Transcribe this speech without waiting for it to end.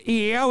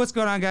Yeah, what's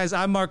going on, guys?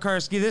 I'm Mark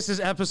Karski. This is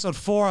episode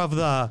 4 of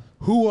the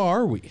Who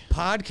Are We?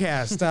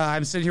 podcast.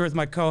 I'm sitting here with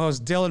my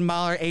co-host Dylan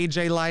Mahler,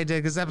 AJ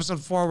Leidig. This is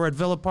episode 4. We're at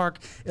Villa Park,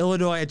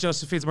 Illinois, at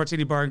Josephine's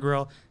Martini Bar and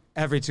Grill.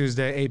 Every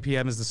Tuesday, 8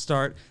 p.m. is the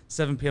start.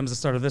 7 p.m. is the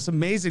start of this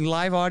amazing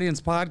live audience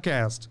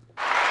podcast.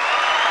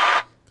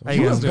 How You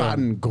guys have doing?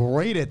 gotten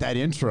great at that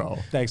intro.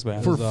 Thanks,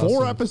 man. For That was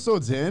 4 awesome.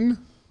 episodes in,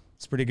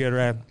 It's pretty good,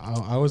 right?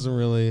 I wasn't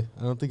really.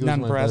 I don't think it was Not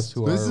my impressed. best.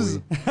 Who this are is,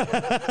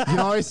 we? you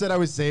know, I said I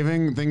was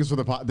saving things for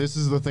the pod. This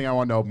is the thing I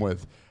wanted to open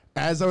with.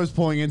 As I was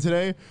pulling in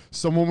today,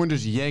 some woman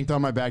just yanked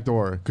on my back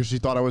door because she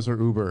thought I was her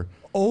Uber.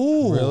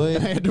 Oh, Really?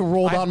 And I had to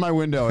roll down my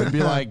window and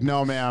be like,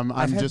 no, ma'am,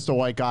 I'm had- just a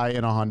white guy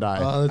in a Hyundai.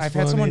 Oh, that's I've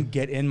funny. had someone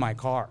get in my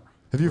car.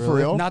 Have you for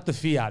real? Not the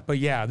Fiat, but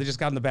yeah, they just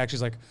got in the back.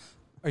 She's like,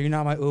 "Are you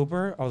not my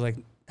Uber?" I was like,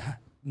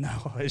 "No."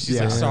 She's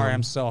Yeah. like, "Sorry,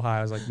 I'm so high."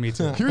 I was like, "Me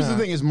too." Here's the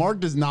thing is Mark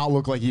does not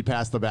look like he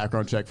passed the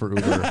background check for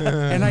Uber.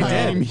 And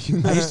I did.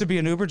 mean- I used to be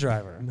an Uber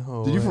driver.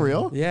 No Did you for way.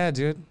 real? Yeah,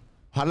 dude.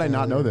 How did I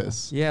not know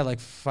this? Yeah, like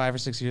 5 or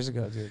 6 years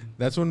ago, dude.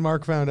 That's when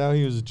Mark found out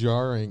he was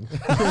jarring.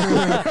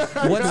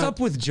 What's up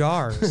with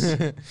jars?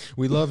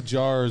 We love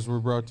jars. We're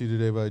brought to you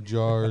today by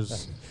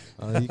Jars.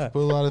 You can put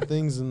a lot of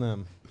things in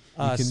them.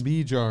 You can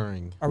be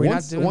jarring. Are we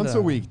Once not doing a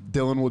the- week,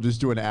 Dylan will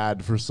just do an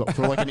ad for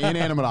like an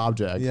inanimate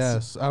object.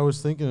 Yes, I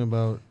was thinking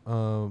about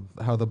how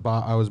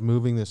I was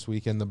moving this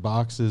weekend. The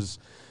boxes,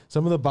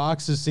 some of the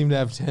boxes seem to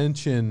have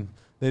tension.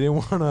 They didn't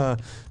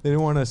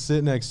want to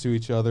sit next to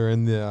each other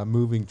in the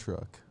moving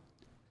truck.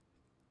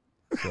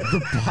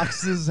 The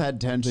boxes had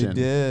They tension.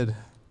 did.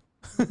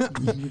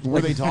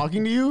 Were they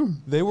talking to you?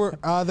 They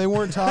weren't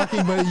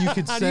talking, but you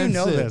could How sense do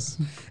you know it. this?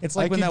 It's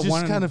I like when could that just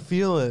one kind of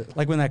feel it.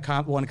 like when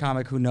that one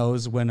comic who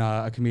knows when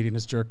a comedian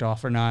is jerked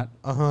off or not.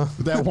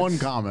 That one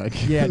comic.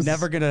 Yeah,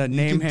 never gonna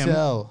name You can him.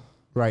 tell,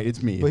 Right,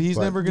 it's me. but he's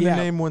never gonna Yeah,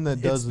 name one that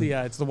It's doesn't.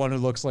 it's the one who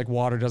looks like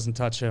water doesn't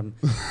touch him.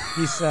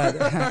 He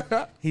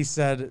said he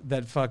said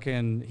that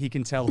fucking he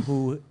can tell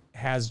who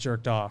has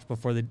jerked off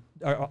before they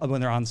when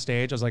they're on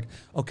stage. I was like,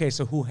 okay,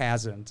 so who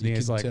hasn't? And You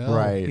he's can like, tell.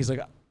 Right. He's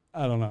like,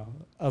 I don't know.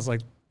 I was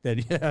like, then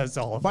yeah, it's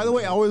all. Of By them. the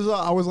way, I was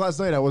last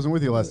night. I wasn't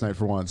with you last night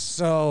for once.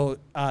 So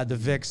the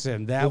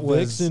Vixen, that The was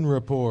Vixen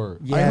report.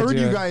 Yeah, I heard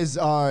dude. you guys.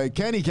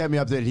 Kenny kept me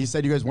updated. He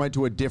said you guys went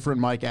to a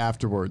different mic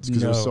afterwards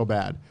because it was No. so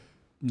bad.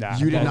 Nah,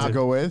 You did that's not it.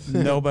 go with.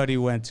 Nobody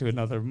went to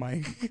another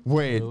mic.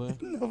 Wait. Really?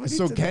 Nobody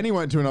So did Kenny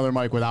went to another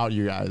mic without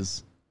you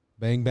guys.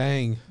 Bang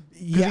bang.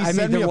 Yeah, he I mean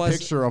sent me there a was.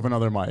 picture of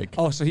another mic.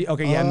 Oh, so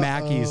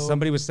Mackey's.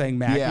 Somebody was saying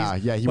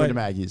Mackey's. Yeah, he went to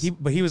Mackey's.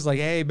 But he was like,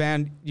 "Hey,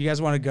 man, you guys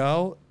want to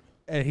go?"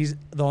 And he's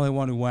the only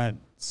one who went,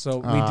 so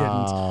we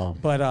Oh.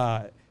 didn't.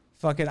 But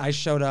fucking, I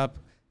showed up,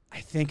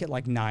 I think at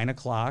like 9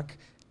 o'clock,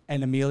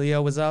 and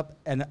Emilio was up,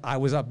 and I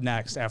was up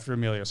next after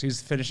Emilio. So he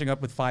was finishing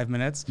up with 5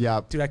 minutes.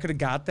 Yep. Dude, I could have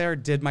got there,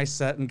 did my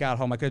set, and got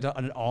home. I could have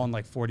done it all in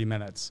like 40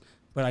 minutes,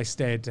 but I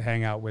stayed to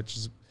hang out, which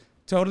is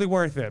totally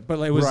worth it. But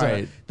it was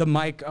Right. the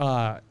mic.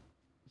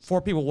 4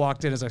 people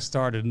walked in as I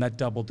started, and that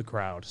doubled the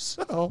crowd.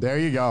 So, There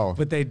you go.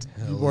 but they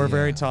were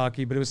very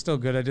talky, but it was still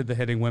good. I did the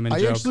hitting women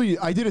I joke.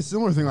 I did a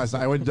similar thing last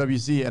night. I went to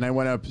WC and I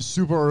went up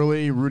super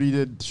early.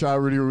 Shout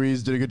out Rudy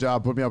Ruiz, did a good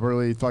job, put me up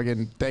early.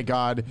 Fucking thank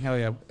God. Hell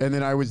yeah. And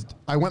then I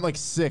went like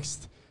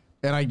 6th,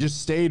 and I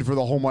just stayed for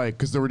the whole mic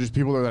because there were just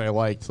people there that I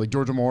liked. Like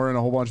Georgia Moore and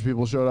a whole bunch of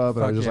people showed up,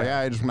 and I Fuck was just yeah.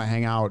 like, I just want to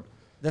hang out.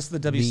 That's the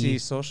WC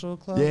Social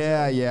Club?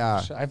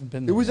 Yeah. I haven't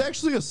been It there was yet.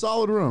 actually a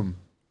solid room.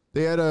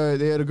 They had a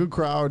good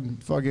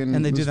crowd. Fucking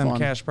And they it do was them fun.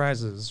 cash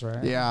prizes,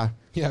 right? Yeah.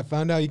 Yeah, I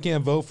found out you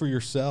can't vote for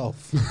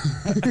yourself.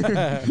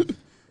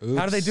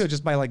 How do they do it?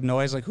 Just by like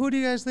noise? Like, who do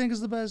you guys think is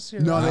the best here?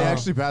 No, they Oh.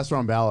 actually passed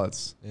around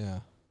ballots. Yeah.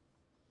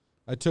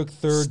 I took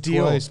third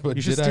Steal. twice, but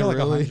you should did steal I like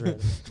really?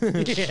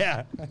 100.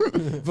 Yeah.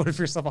 Voted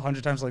for yourself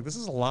 100 times. Like, this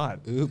is a lot.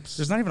 Oops.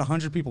 There's not even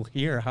 100 people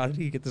here. How did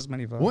he get this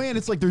many votes? Well, and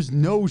it's like there's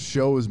no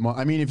shows.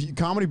 I mean, if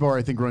Comedy Bar,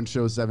 I think runs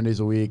shows 7 days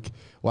a week.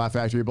 Laugh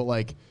Factory, but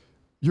like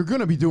you're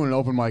gonna be doing an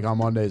open mic on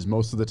Mondays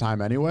most of the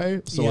time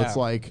anyway. So Yeah. it's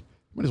like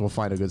might as well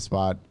find a good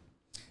spot.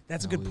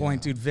 That's a good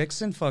point, dude.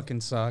 Vixen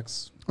fucking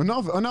sucks.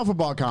 Enough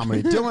about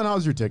comedy. Dylan,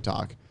 how's your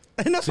TikTok?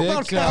 Enough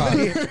about TikTok.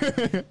 comedy.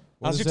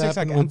 What How's has your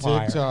TikTok happened with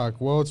empire?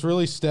 TikTok? Well, it's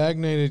really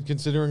stagnated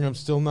considering I'm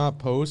still not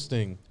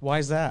posting. Why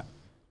is that?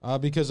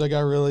 Because I got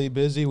really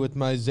busy with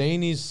my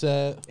Zanies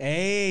set.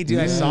 Hey, dude,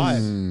 I saw it.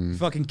 You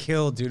fucking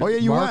killed, dude. Oh yeah,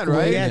 you Mark went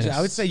right. Yeah, Yes. dude, I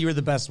would say you were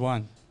the best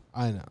one.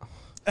 I know.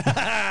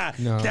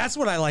 No. That's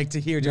what I like to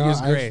hear, dude. No, He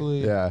was great.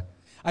 actually, Yeah.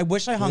 I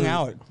wish I hung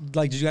out.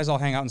 Like, did you guys all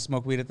hang out and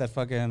smoke weed at that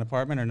fucking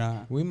apartment or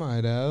not? we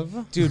might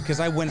have. Dude, because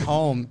I went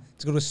home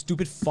to go to a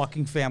stupid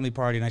fucking family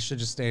party and I should have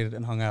just stayed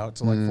and hung out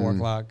till like 4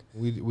 o'clock.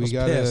 We was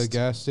got a pissed.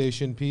 gas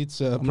station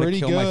pizza. I'm Pretty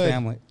gonna kill good. my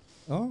family.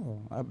 Oh,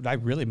 I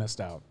really missed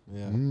out.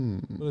 Yeah,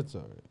 but it's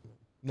all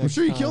right. I'm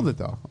sure you killed it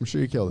though. I'm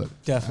sure you killed it.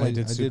 Definitely I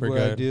did did super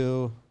what I good.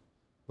 do,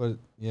 but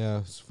yeah,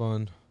 it's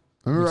fun.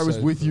 I remember I was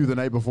Excited with for you it. the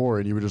night before,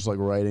 and you were just like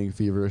writing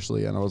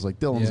feverishly, and I was like,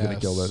 Dylan's gonna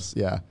kill Yes. this.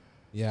 Yeah.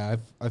 Yeah,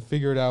 I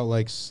figured out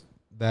like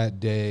that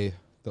day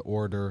the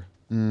order.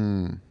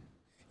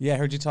 Yeah, I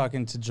heard you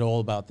talking to Joel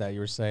about that. You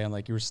were saying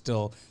like you were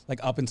still like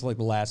up until like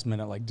the last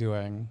minute like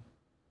doing.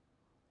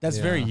 That's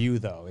Yeah. very you,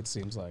 though, it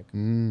seems like.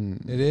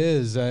 It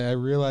is. I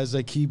realize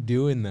I keep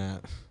doing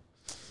that.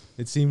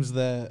 It seems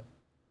that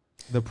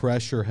the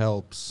pressure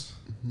helps.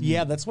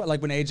 Yeah, that's what,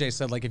 like when AJ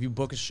said, like if you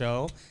book a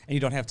show and you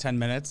don't have 10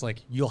 minutes, like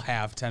you'll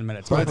have 10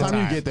 minutes. By the every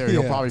time you get there,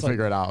 you'll Yeah. probably It's like-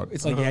 figure it out.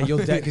 It's like, yeah, you'll,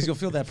 because you'll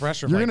feel that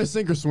pressure. You're like, gonna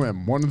sink or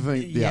swim. One of the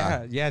things.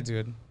 yeah, yeah,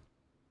 dude.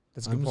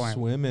 That's a good I'm point.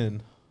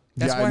 swimming.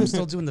 That's Yeah, why I'm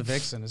still doing the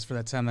Vixen, is for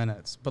that 10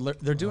 minutes. But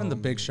they're doing the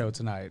big show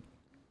tonight,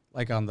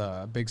 like on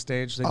the big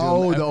stage. They do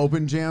Oh, them the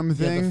open jam yeah,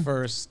 thing.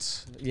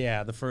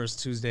 the first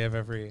Tuesday of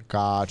every.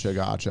 Gotcha.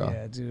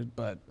 Yeah, dude.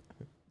 But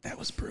that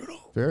was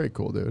brutal. Very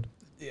cool, dude.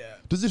 Yeah.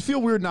 Does it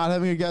feel weird not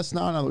having a guest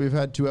now that we've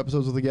had 2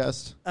 episodes with a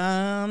guest?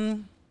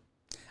 I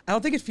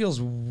don't think it feels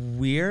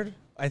weird.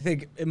 I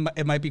think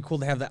it might be cool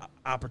to have the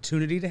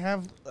opportunity to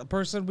have a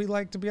person we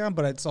like to be on,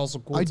 but it's also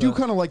cool. I do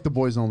kind of like the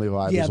boys only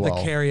vibe Yeah, as the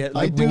well. carry it, I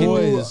like, do.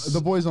 boys.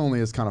 The boys only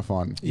is kind of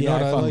fun. You Yeah, know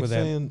what I I fuck like with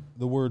that. saying?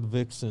 The word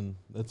vixen.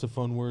 That's a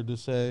fun word to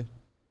say.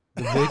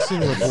 The Vixen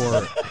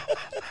Report.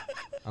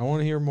 I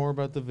want to hear more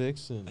about the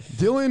Vixen.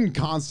 Dylan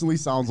constantly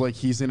sounds like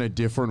he's in a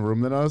different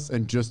room than us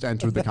and just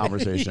entered the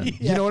conversation.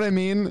 You know what I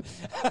mean?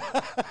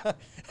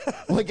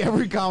 Like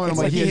every comment, I'm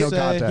like, he had no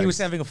context. He was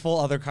having a full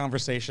other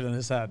conversation in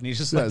his head, and he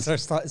just like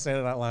Yes. starts saying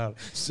it out loud.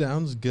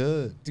 Sounds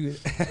good. Dude,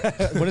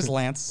 what is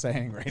Lance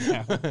saying right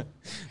now?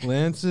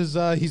 Lance is,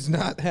 he's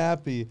not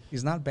happy.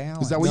 He's not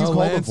balanced. Is that what No, you call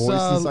Lance, the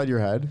voice inside your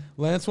head?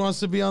 Lance wants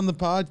to be on the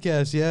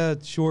podcast. Yeah,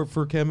 it's short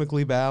for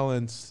chemically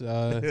balanced.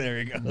 There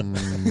you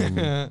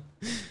go.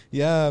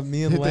 Yeah,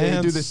 me and Hit the,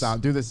 Lance. do this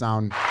sound. Do this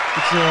sound.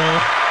 It's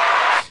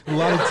a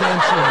lot of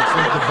tension. It's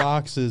like the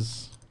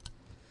boxes.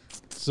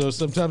 So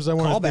sometimes I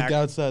want to think Callback.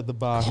 outside the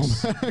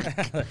box.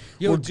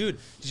 Yo, dude,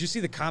 did you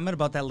see the comment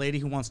about that lady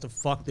who wants to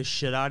fuck the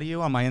shit out of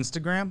you on my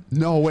Instagram?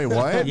 No, wait,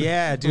 what?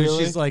 Yeah, dude.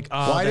 Really? She's like,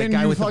 oh, Why that didn't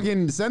guy you with the-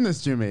 fucking send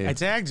this to me? I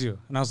tagged you,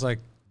 and I was like,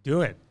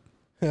 do it.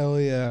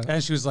 Hell yeah.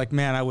 And she was like,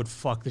 man, I would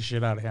fuck the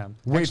shit out of him.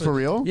 Wait, for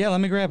real? Yeah, let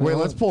me grab it. Wait,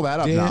 Hold let's on. pull that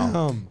up now.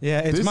 Damn.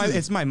 Yeah, This is-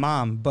 it's my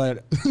mom,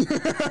 but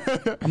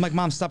I'm like,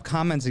 Mom, stop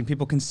commenting.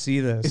 People can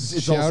see this.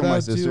 It's Shout also my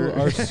out sister. to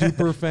our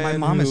super fan My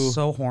mom who is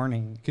so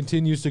horny.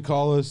 continues to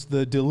call us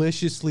the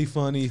deliciously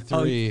funny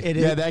 3. it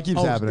Yeah, that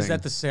keeps happening. Is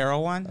that the Sarah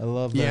one? I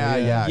love that. Yeah,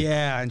 yeah.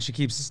 Yeah, and she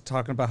keeps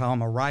talking about how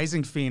I'm a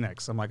rising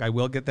phoenix. I'm like, I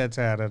will get that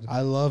tatted.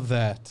 I love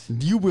that.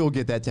 You will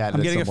get that tatted.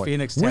 I'm at getting some a point.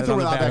 phoenix With tatted or on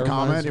the without back. that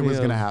comment, Reminds it me was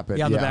of- going to happen.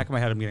 Yeah, on the back of my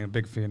head, I'm getting a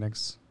big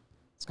phoenix.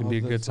 It's gonna be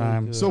a good that's so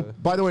time. good. So,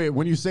 by the way,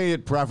 when you say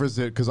it, preface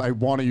it because I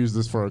want to use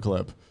this for a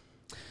clip.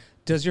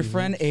 Does your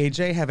friend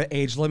AJ have an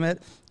age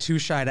limit? Too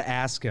shy to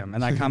ask him.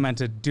 And I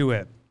commented, do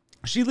it.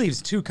 She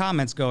leaves 2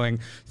 comments going,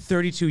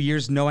 32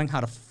 years knowing how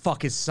to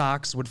fuck his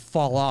socks would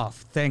fall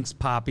off. Thanks,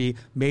 Poppy.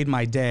 Made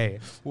my day.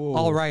 Whoa.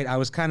 All right, I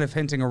was kind of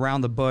hinting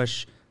around the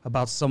bush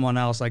about someone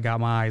else I got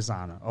my eyes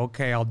on.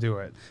 Okay, I'll do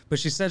it. But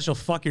she said she'll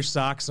fuck your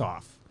socks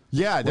off.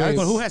 Yeah, that's.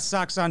 But who has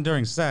socks on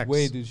during sex?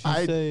 Wait, did she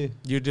I- say?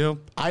 You do?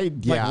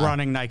 Yeah.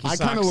 running Nike I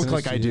kind of socks. look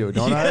like I do,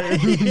 don't I?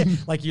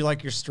 Like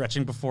you're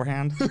stretching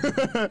beforehand?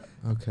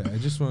 Okay, I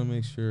just want to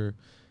make sure.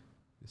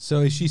 So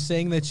is she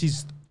saying that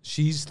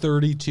she's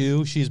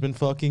 32? She's been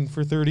fucking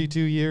for 32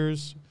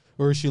 years,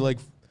 or is she like?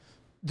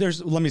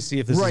 Let me see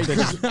if this Right,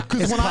 is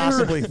because it's when I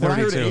possibly heard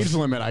 32. age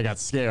limit, I got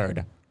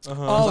scared.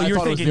 Oh, I you're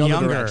thought it was thinking the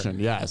other younger. direction,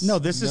 yes. No,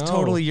 this is No.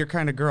 totally your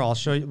kind of girl. I'll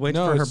show you. Wait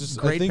No, for her it's just-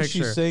 I great think picture.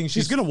 she's saying she's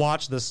she's- gonna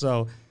watch this.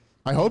 So,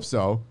 I hope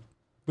so.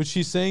 But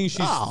she's saying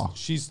Oh.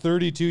 she's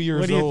 32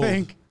 years old. what do you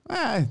think?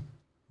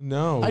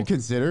 No, I'd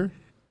consider.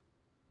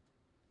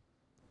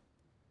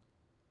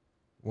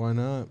 why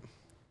not?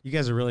 You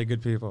guys are really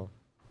good people.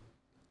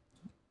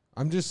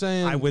 I'm just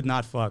saying. I would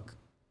not fuck.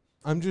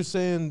 I'm just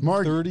saying.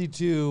 Mark-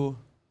 32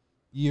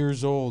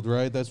 years old,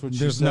 right? That's what she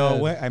There's said. no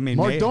way. I mean,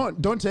 Mark,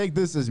 don't take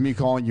this as me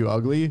calling you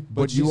ugly,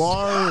 but you she's-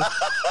 are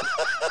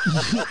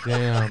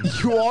Damn.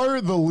 you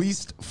are the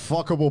least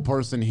fuckable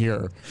person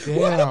here.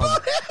 Damn.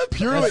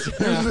 Purely,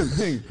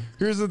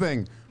 here's the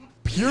thing.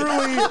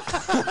 Purely,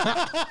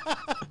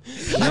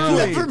 I've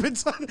never been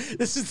talking.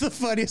 This is the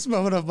funniest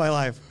moment of my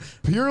life.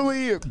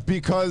 purely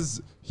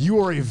because you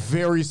are a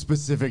very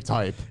specific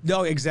type.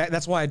 No, exactly.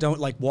 That's why I don't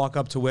like walk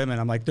up to women.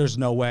 I'm like, there's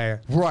no way.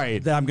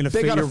 Right. That I'm gonna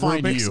They fit gotta your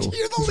find Rubik's. you.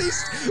 You're the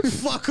least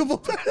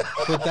fuckable.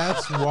 But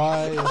that's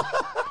why.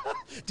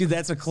 Dude,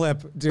 that's a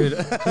clip, dude.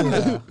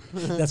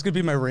 That's gonna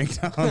be my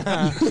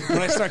ringtone.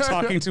 When I start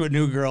talking to a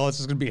new girl, it's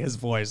just gonna be his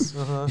voice.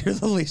 You're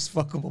the least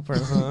fuckable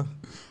person.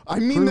 I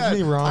mean Prove that.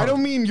 me wrong. I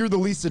don't mean you're the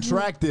least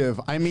attractive.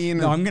 I mean,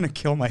 No, I'm gonna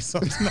kill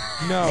myself tonight.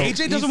 No.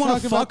 AJ doesn't he's want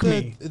talking to fuck about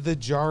me. The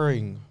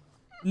jarring.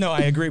 No, I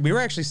agree. We were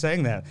actually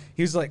saying that.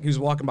 He was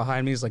walking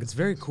behind me. He's like, it's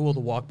very cool to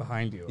walk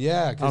behind you.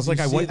 Yeah. I was like,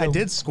 I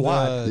did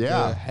squat.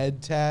 Yeah. The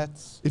head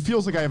tats. it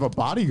feels like I have a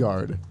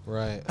bodyguard.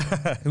 Right.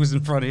 Who's in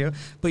front of you?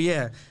 But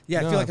yeah, I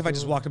No, feel like I if I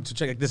just feel- walked up to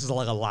check, like, this is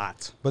like a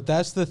lot. But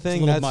that's the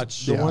thing. little That's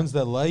much. the Yeah. ones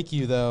that like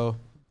you, though.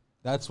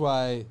 That's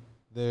why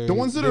they're The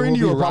ones that they are will into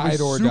you be are probably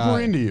ride or super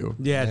die. into you.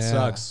 Yeah, it Yeah.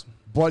 sucks.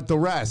 But the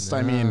rest,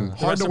 I mean, The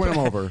hard to win them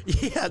over.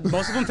 Yeah,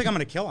 most of them think I'm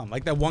gonna kill him.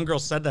 Like that one girl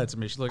said that to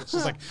me. She's like,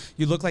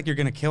 you look like you're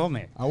gonna kill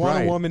me. I want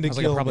Right. a woman I to was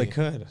like, kill I probably me.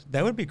 could.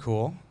 That would be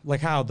cool.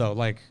 Like how though?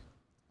 Like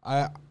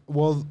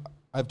Well,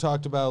 I've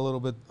talked about a little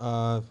bit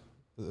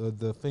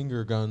the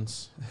finger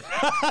guns.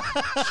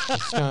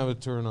 It's kind of a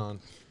turn on.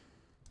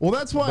 Well,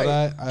 that's why.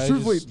 But I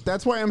truthfully, just-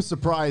 that's why I'm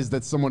surprised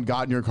that someone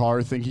got in your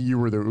car thinking you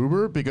were their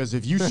Uber. Because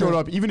if you showed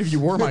up, even if you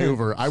were my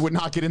Uber, I would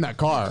not get in that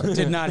car.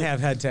 Did not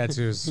have head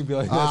tattoos. You'd be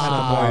like,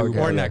 okay.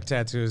 Or neck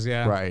tattoos,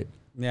 yeah. Right.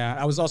 Yeah,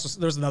 I was also,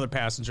 there was another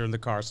passenger in the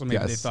car, so maybe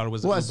Yes. they thought it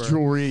was less Uber.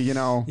 jewelry, you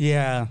know.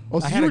 Yeah. Oh,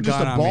 so I you had were a just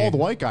gun a on bald me.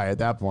 white guy at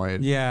that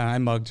point. Yeah, I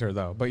mugged her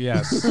though, but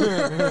yes.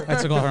 I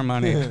took all her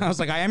money. I was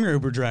like, I am your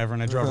Uber driver,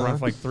 and I drove around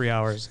for like 3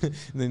 hours. And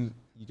then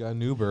you got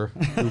an Uber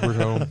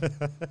home.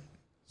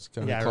 Just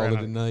kind of Yeah, I called ran it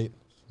out. a night.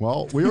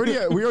 Well, we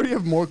already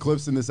have more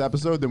clips in this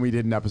episode than we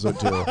did in episode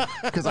 2.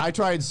 Because I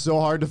tried so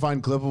hard to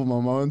find clippable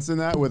moments in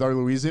that with our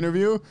Louise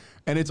interview,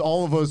 and it's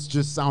all of us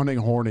just sounding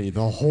horny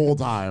the whole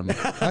time.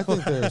 I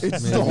think there's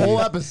It's maybe, the whole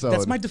episode.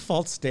 That's my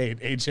default state,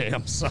 AJ.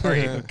 I'm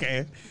sorry,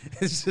 okay?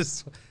 It's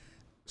just,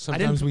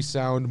 sometimes we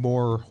sound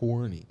more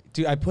horny.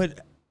 dude, I put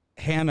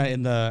Hannah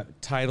in the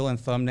title and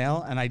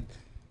thumbnail, and I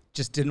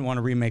just didn't want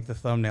to remake the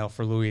thumbnail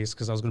for Luis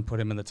because I was going to put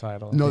him in the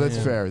title. No, that's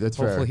Yeah. fair. That's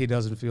Hopefully fair. he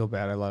doesn't feel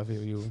bad. I love you,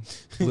 you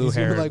He's gonna be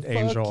blue-haired like,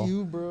 angel. fuck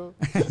you, bro.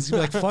 He's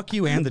gonna be like, fuck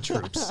you and the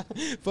troops.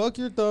 Fuck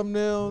your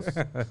thumbnails.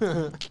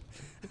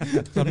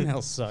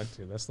 Thumbnails suck,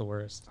 dude. That's the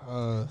worst.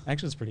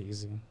 Actually, it's pretty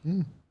easy.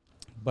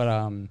 But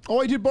Oh,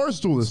 I did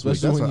Barstool this week.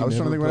 Especially That's when what, I you was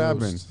trying to think never what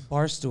happened. post.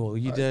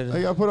 Barstool, you did.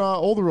 I put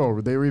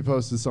Older. They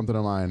reposted something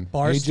of mine.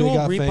 Barstool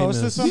got reposted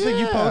famous. something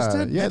you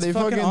posted? Yeah, That's they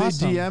fucking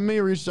awesome. they DM'd me,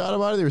 reached out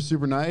about it. They were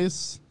super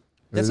nice.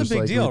 They That's were a just big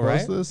like, deal, "Repost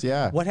right? This?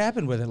 Yeah. What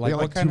happened with it? They Like, got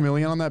what like 2 kind of...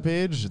 million on that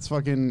page. It's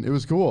fucking. It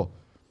was cool.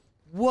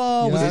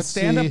 Whoa, was Yeah, it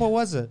stand-up see- or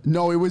was it?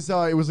 No, it was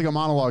like a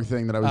monologue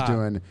thing that I was Ah.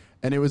 doing,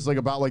 and it was like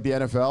about like the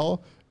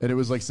NFL, and it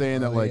was like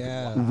saying that like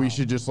yeah. we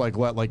should just like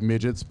let like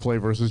midgets play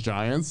versus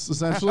giants.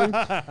 Essentially,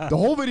 the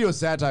whole video is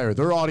satire.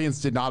 Their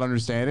audience did not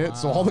understand it,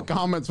 so all the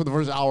comments for the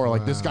first hour are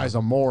like, "This guy's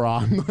a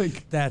moron."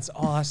 Like, That's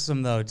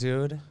awesome, though,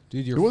 dude.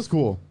 Dude, it you're was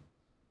cool.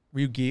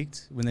 Were you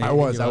geeked when they I hit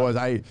was. you I up?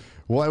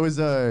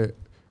 was.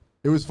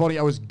 It was funny.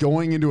 I was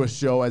going into a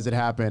show as it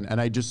happened, and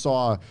I just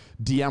saw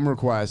DM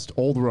request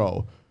Old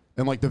Row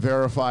and like the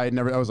verified and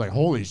everything. I was like,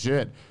 holy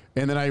shit.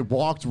 And then I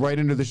walked right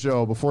into the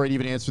show before I'd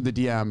even answered the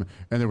DM,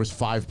 and there was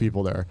 5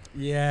 people there.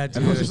 Yeah, dude.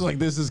 And I was just like,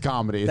 this is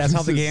comedy. That's how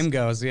This the is game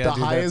goes. Yeah, the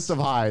dude, highest that's-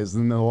 of highs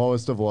and the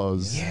lowest of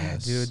lows. Yeah,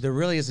 dude, there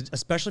really is,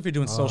 especially if you're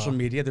doing social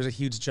media, there's a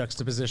huge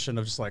juxtaposition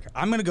of just like,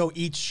 I'm going to go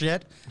eat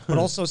shit, but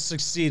also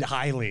succeed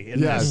highly. In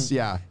Yes, this.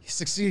 yeah.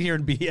 Succeed here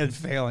and be and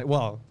failing.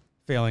 Well,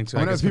 failing to,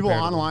 I'm I gonna guess, have people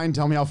comparatively. online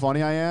tell me how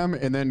funny I am,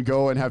 and then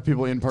go and have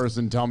people in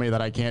person tell me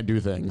that I can't do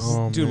things.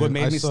 Oh, Dude, man. what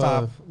made I me saw-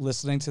 stop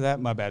listening to that,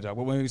 my bad, dog.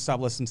 What made me stop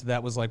listening to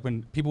that was like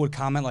when people would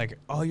comment like,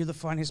 oh, you're the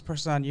funniest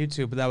person on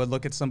YouTube. But I would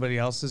look at somebody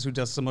else's who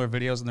does similar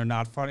videos and they're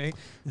not funny.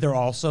 They're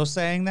also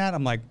saying that.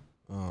 I'm like,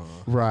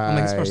 Right. I'm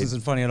like, this person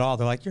isn't funny at all.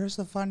 They're like, you're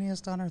the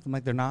funniest on earth. I'm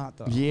like, they're not,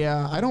 though.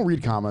 Yeah, I don't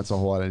read comments a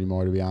whole lot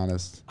anymore, to be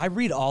honest. I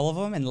read all of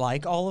them and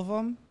like all of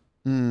them,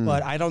 Hmm.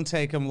 but I don't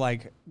take them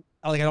like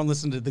I don't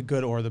listen to the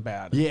good or the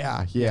bad.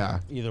 Yeah.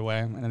 Either way,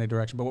 in any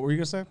direction. But what were you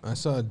gonna say? I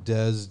saw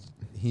Dez.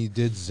 He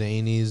did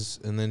Zany's,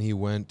 and then he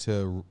went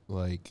to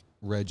like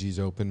Reggie's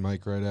open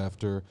mic right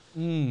after,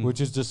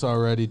 which is just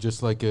already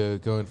just like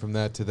going from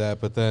that to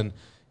that. But then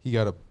he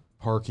got a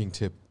parking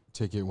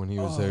ticket when he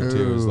was there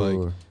too. It was Ooh.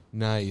 like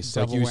nice.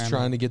 Like Double he was whammy.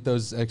 trying to get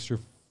those extra.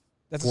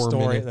 That's 4 a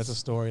story. minutes. That's a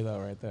story though,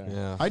 right there.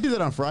 Yeah. I did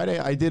that on Friday.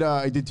 I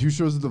did 2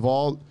 shows at the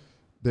Vault.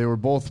 They were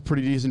both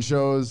pretty decent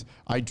shows.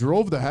 I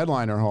drove the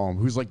headliner home,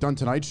 who's like done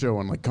Tonight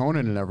Show and like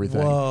Conan and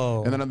everything.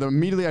 Whoa. And then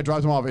immediately I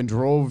dropped him off and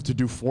drove to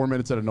do 4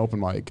 minutes at an open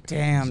mic.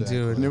 Damn, Exactly.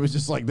 dude. And it was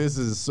just like, this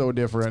is so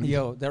different.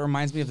 Yo, that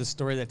reminds me of the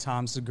story that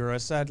Tom Segura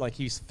said. Like,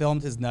 he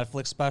filmed his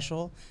Netflix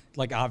special,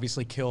 like,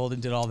 obviously killed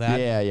and did all that.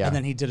 Yeah, yeah. And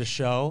then he did a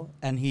show,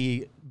 and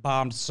he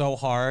bombed so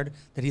hard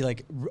that he,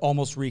 like,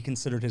 almost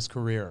reconsidered his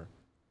career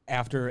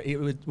after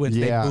when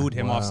Yeah, they booed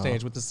him off wow.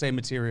 stage with the same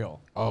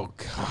material. Oh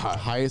God.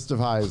 Highest of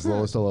highs,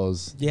 lowest of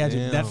lows. Yeah,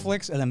 dude, Damn.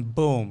 Netflix, and then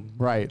boom.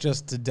 Right.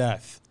 Just to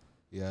death.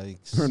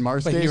 Yikes. We're in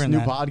Mars But Days, hearing new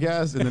that.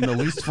 podcast, and then the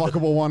least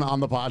fuckable one on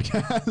the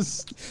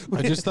podcast.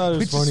 I just thought it was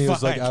Which is funny. It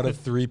was like fine. out of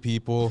 3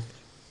 people.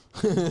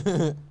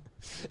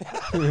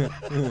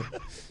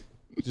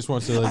 Just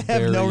wants to I like have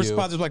bury no you.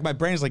 response. It's like, my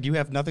brain's like, you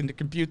have nothing to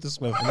compute this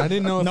with. And I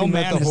didn't know if No he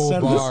man meant the has whole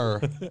said this.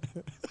 bar.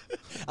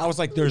 I was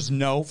like, there's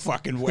no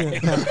fucking way.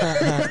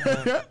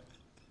 I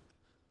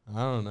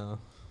don't know.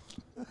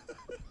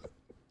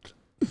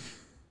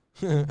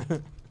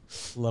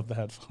 Love the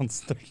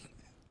headphones thing.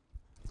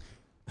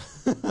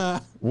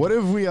 What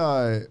have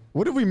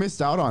we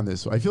missed out on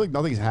this? I feel like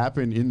nothing's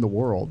happened in the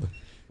world.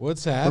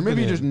 What's Or happening?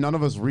 maybe just none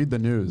of us read the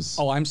news.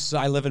 Oh,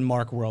 I live in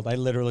Mark world. I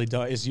literally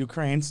do. Is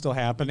Ukraine still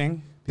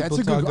happening? That's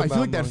people a good. talk I feel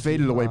about like that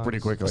faded away pretty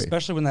monkeypox. quickly.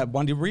 Especially when that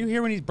one. Were you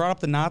here when he brought up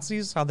the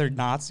Nazis? How they're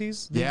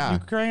Nazis? in Yeah.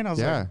 Ukraine. I was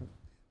Yeah. like,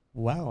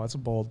 wow, that's a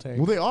bold take.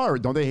 Well, they are.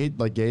 Don't they hate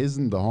like gays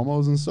and the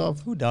homos and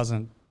stuff? Who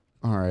doesn't?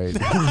 All right.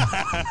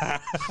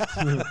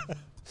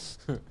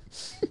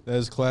 That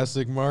is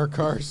classic Mark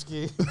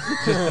Karski.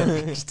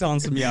 Just telling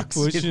some yucks.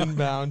 you know? Pushing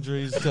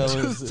boundaries,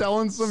 telling Just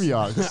telling some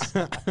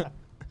yucks.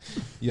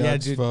 Yeah,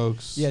 Yucks, dude.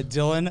 folks. Yeah,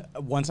 Dylan,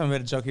 one time I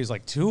made a joke, he was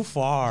like, too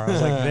far. I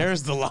was like,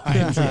 there's the line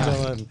for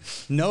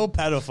Dylan. No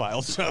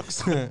pedophile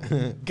jokes.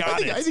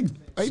 Got it. I think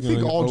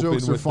gonna all open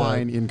jokes are with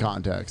fine in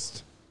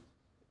context.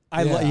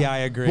 I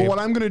agree. But what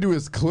I'm going to do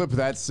is clip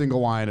that single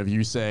line of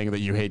you saying that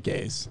you hate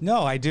gays.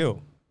 No, I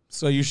do.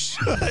 So you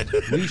should.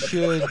 We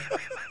should.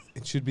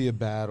 It should be a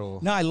battle.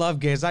 No, I love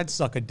gays. I'd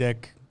suck a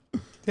dick.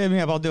 Hit me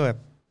up. I'll do it.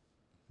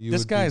 You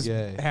This would be guy's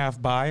gay.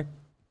 half bi.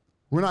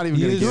 We're not even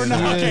He going to is- get into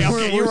You're not- that. okay,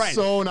 We're you're right.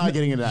 so not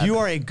getting into that. You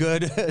are a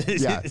good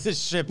Yeah.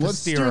 ship Let's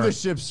steerer. steer the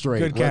ship straight.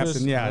 Good Let captain,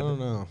 us- yeah. I don't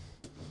know.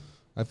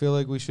 I feel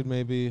like we should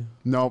maybe.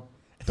 Nope.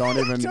 Don't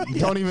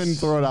even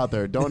throw it out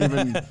there. Don't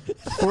even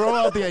throw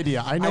out the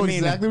idea. I know I mean,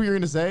 exactly what you're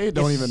going to say.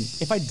 Don't even.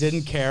 If I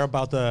didn't care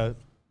about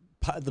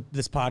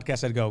this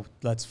podcast, I'd go,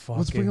 let's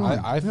bring fucking. it on.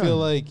 I feel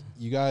like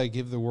you gotta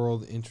give the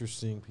world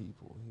interesting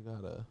people. You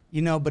gotta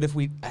You know, but if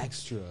we,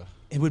 extra.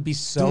 it would be Dylan,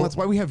 so. that's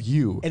why we have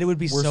you. And it would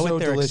be We're so so at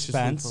their deliciously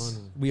expense.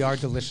 funny. We are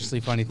deliciously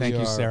funny. Thank We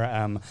you, are. Sarah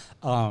M.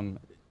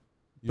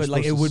 You're But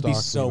like, it supposed to would be stalk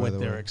me, so by at the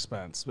their way.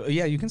 expense. But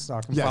yeah, you can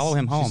stalk him. Yes. Follow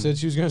him She home. said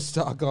she was gonna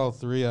stalk all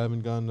three. I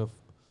haven't gotten to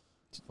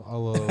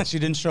follow. She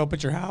didn't show up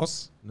at your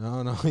house.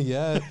 No, not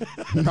yet.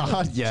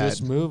 Not yet.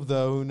 Just moved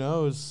though. Who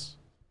knows?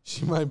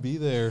 She might be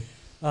there.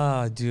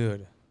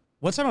 Dude.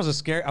 One time I was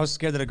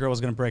scared that a girl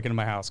was gonna break into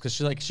my house because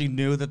she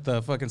knew that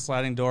the fucking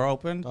sliding door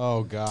opened.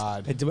 Oh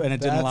God. And it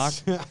didn't lock.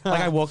 That's-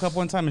 Like I woke up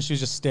one time and she was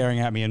just staring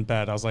at me in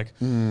bed. I was like,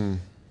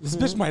 this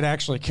bitch might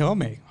actually kill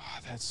me. Oh,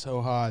 that's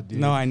so hot, dude.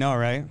 No, I know,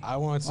 right? I want. I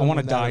wanna someone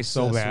that die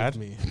so obsessed bad.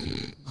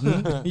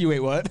 with me. You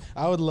wait, what?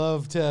 I would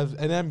love to have,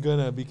 and I'm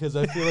gonna because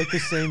I feel like the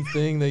same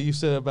thing that you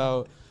said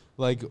about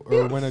like,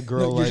 or when a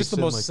girl. No, you're just the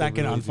likes most him, like,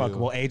 they second really do.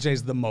 unfuckable.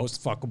 AJ's the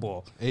most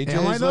fuckable. AJ's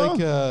Am I, though?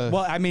 like,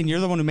 Well, I mean, you're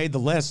the one who made the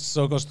list,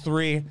 so it goes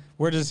 3.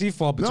 Where does he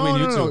fall between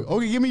you two? No.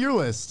 Okay, give me your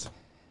list.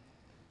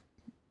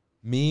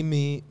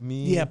 me,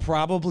 Yeah,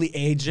 probably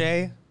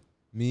AJ.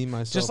 me,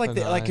 myself, Just like and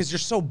like, I. because you're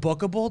so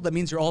bookable, that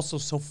means you're also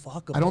so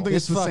fuckable. I don't think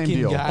This it's the same fucking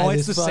deal. guy, Oh,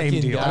 it's this the same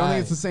fucking deal. I don't guy.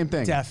 think it's the same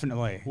thing.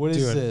 Definitely. What is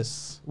Dude.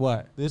 this?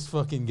 What? This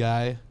fucking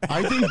guy.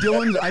 I think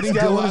Dylan. I think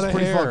got a Dylan lot is of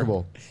pretty hair.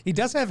 fuckable. He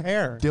does have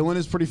hair. Dylan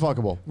is pretty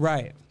fuckable.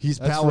 Right. He's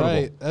That's palatable.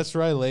 right. That's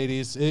right,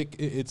 ladies.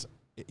 It's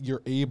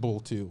you're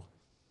able to.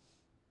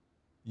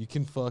 You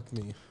can fuck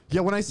me. Yeah,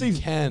 when I say You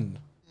can.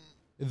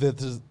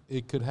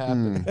 It could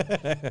happen.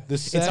 The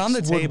sex on the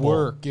would table.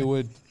 work. It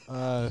would.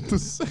 the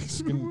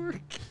sex would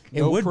work. It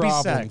No would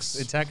problems. be sex.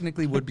 It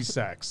technically would be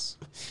sex.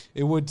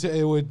 It would.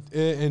 It would.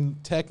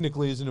 And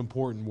technically is an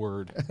important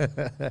word.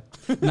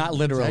 Not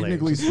literally.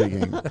 Technically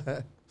speaking,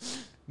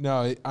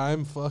 No,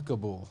 I'm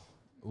fuckable,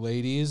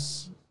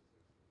 ladies.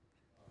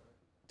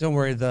 Don't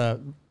worry, the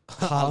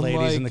hot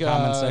ladies in the Unlike,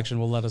 comment section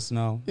will let us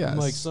know. yes.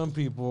 Like some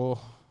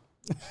people.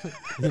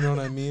 You know what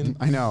I mean?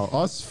 I know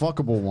us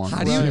fuckable ones.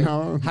 How do you, Right.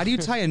 know? how do you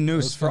tie a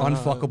noose That's for kinda-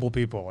 unfuckable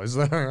people? Is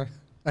there?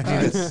 I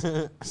mean,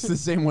 It's the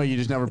same way. You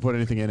just never put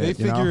anything in They it.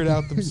 you figure know? it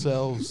out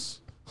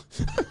themselves.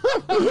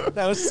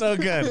 that was so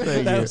good.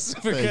 Thank that you. was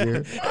super Thank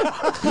good.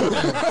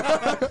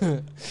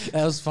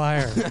 That was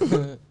fire.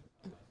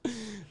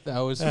 That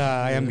was.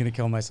 I am gonna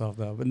kill myself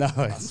though, but no,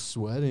 I'm it's,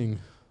 sweating.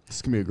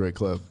 This can be a great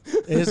clip.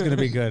 it is gonna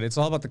be good. It's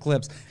all about the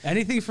clips.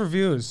 Anything for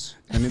views.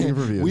 Anything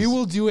for views. We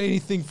will do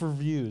anything for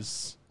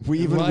views. We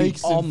even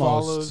Likes and almost.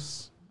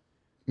 follows.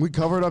 we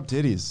covered up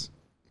titties.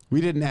 We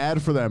did an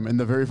ad for them in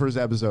the very first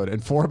episode,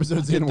 and 4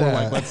 episodes in, Look we're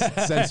at like, that.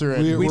 let's censor it.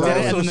 We We're did it,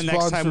 and also then the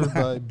next time- sponsored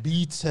by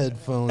Beats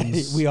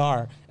headphones. We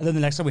are. And then the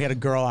next time we had a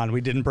girl on,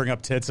 we didn't bring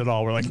up tits at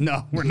all. We're like,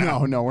 no, we're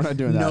not. No, we're not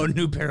doing No that.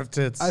 new pair of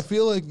tits. I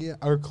feel like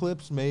our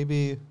clips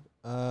maybe.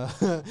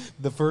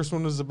 The first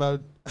one was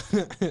about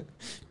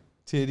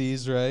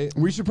titties, right?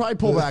 We should probably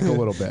pull back a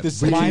little bit. The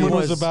second Mine one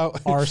was was about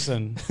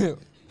arson.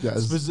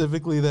 Yes.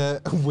 specifically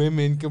that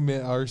women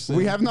commit arson.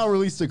 We have not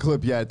released a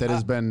clip yet that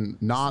has been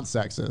not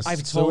sexist.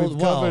 I've so told we've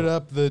covered well,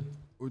 up the.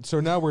 So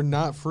now we're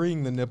not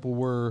freeing the nipple.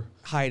 We're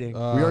hiding. we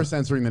are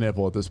censoring the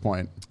nipple at this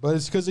point. but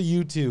it's because of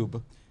YouTube.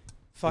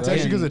 It's Fucking-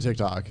 actually because of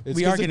TikTok. It's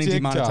we are 'cause of getting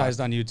TikTok. demonetized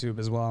on YouTube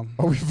as well.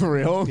 Are we for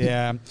real?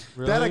 Yeah. That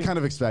I Really? kind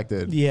of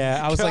expected. Yeah.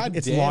 I was like, God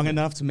it's damn long it.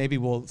 enough to maybe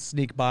we'll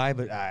sneak by,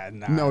 but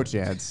nah. No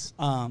chance.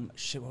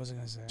 Shit, what was I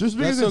gonna say? Just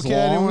because That's it's okay.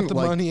 I didn't long, want the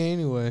like, money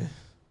anyway.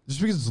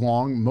 just because it's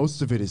long,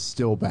 most of it is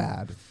still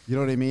bad. You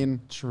know what I mean?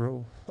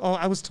 True. Oh,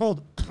 I was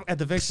told at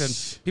the Vixen,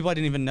 people I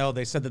didn't even know,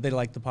 they said that they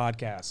liked the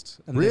podcast.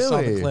 And they saw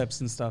the Really? clips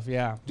and stuff.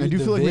 Yeah. I do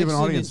the feel like we have an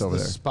Vixen audience is over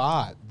the there.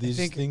 Spot. These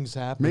think- things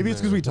happen. Maybe it's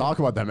because there. we talk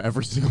about them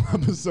every single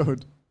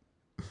episode.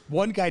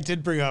 One guy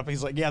did bring up,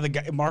 he's like, yeah, the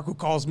guy, Mark who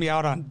calls me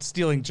out on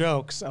stealing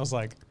jokes. I was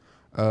like,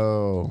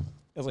 Oh.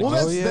 I was like, Well,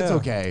 "Oh, that's yeah.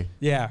 okay.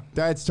 yeah,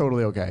 That's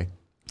totally okay.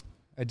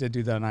 I did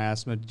do that. And I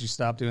asked him, did you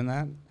stop doing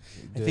that?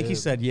 I think he did.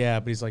 said, yeah,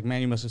 but he's like,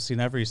 man, you must have seen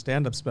every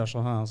stand-up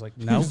special, huh? I was like,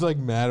 no. He's like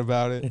mad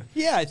about it.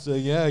 yeah, So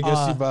yeah, I guess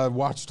Uh, you've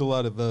watched a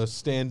lot of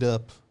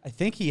stand-up. I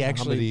think he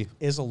actually Comedy.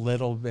 is a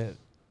little bit.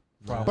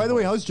 By the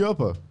way, how's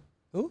Jopa?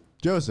 Who?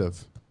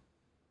 Joseph.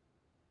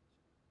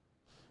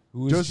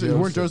 Who is Joseph.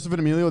 Weren't Joseph and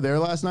Emilio there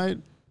last night?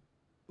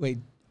 Wait.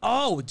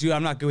 Oh, dude,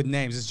 I'm not good with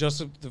names. Is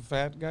Joseph the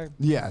fat guy?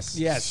 Yes.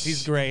 Yes,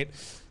 he's great.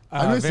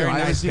 I missed very him. I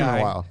haven't nice seen him in a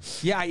guy. while.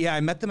 Yeah. I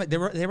met them. They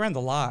were in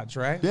the lodge,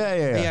 right?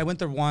 Yeah. I went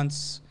there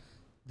once.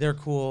 They're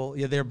cool.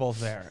 Yeah, they're both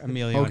there.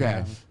 Emilio. Okay.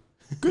 And him.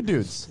 Good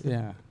dudes.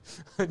 Yeah.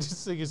 I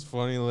just think it's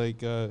funny.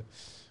 Like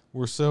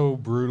we're so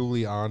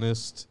brutally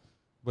honest,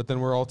 but then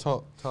we're all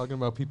talking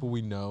about people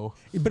we know.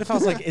 But if I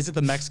was like, is it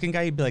the Mexican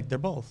guy? You'd be like, they're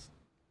both.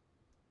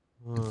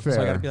 Fair.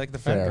 So I gotta be like the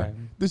fat guy.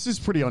 This is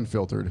pretty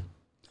unfiltered.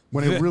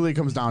 When it really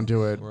comes down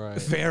to it.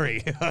 Right.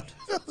 Very.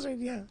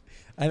 Yeah.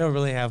 I don't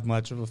really have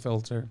much of a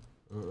filter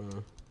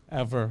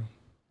ever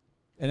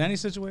in any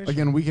situation.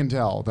 Again, we can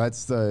tell.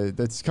 That's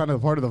kind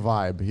of part of the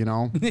vibe, you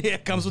know? Yeah,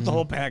 it comes with the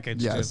whole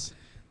package. Yes. Dude.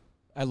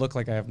 I look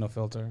like I have no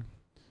filter.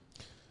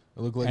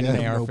 I look like And I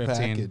an have no AR-15.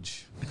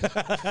 package.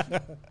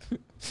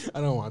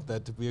 I don't want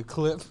that to be a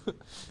clip.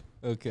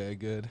 Okay,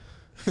 good.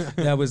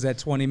 That was at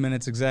 20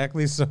 minutes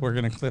exactly, so we're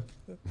gonna clip.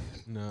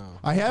 No,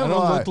 I have,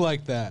 don't look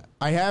like that.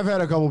 I have had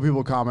a couple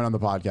people comment on the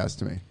podcast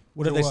to me.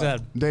 What have they What?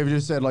 said? They've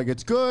just said, like,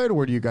 it's good.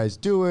 Where do you guys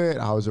do it?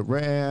 How's it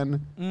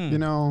ran? You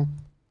know,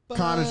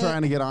 kind of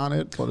trying to get on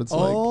it, but it's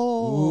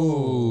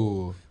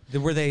Ooh.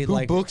 Were they Who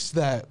like? books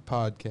that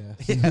podcast?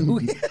 Yeah,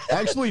 like,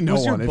 actually, no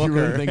Who's your one. If you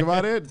really booker? think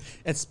about it,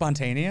 It's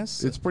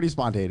spontaneous. it's pretty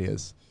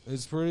spontaneous.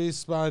 It's pretty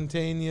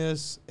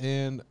spontaneous,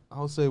 and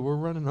I'll say we're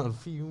running on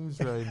fumes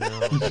right now.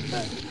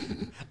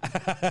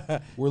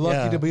 We're lucky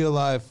Yeah. to be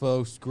alive,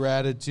 folks.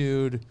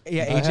 Gratitude.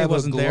 Yeah, I AJ have a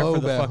wasn't there for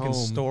globe the at fucking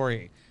home.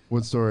 story.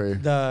 What story?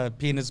 The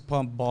penis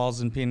pump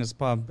balls and penis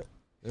pump.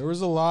 There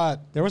was a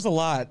lot. There was a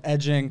lot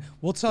edging.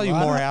 We'll tell you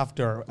Lot- more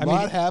after. A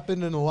lot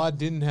happened and a lot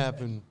didn't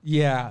happen.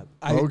 Yeah.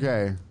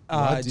 Okay. A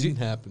lot do- didn't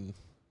happen.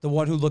 The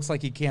one who looks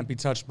like he can't be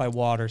touched by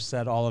water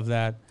said all of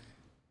that,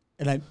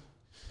 and I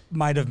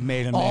might have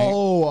made him.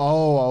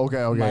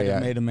 Okay, might yeah.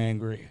 have made him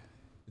angry.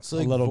 It's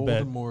like little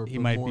bit. Voldemort, He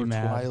but might be more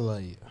mad.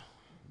 Twilight.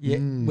 Yeah,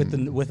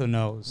 with a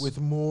nose. With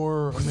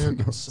more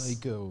American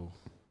Psycho.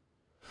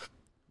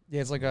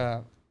 Yeah, it's like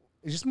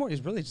he's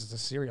really just a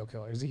serial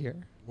killer. Is he here?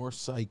 More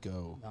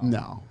Psycho.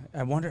 No,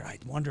 I wonder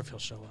if he'll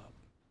show up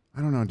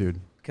I don't know, dude.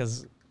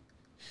 because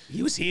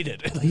he was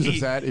heated. He's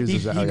upset? He was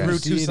upset, He okay. grew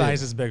 2 Heated.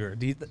 sizes bigger.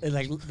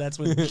 Like that's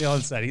what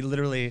Dylan said. He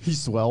literally He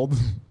swelled.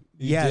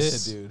 He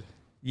Yes. did, dude.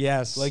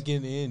 yes, Like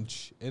an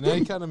inch. And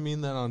I kind of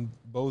mean that on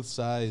both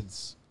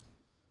sides.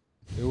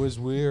 It was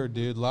weird,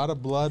 dude. A lot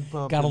of blood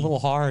pumping. got a little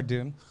hard,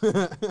 dude.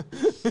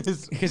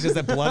 Because there's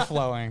that blood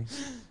flowing.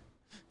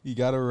 He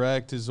got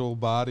erect. His whole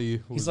body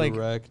was He's like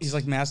erect.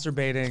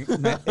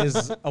 masturbating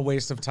is a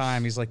waste of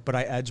time. He's like, but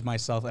I edge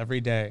myself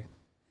every day.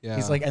 yeah.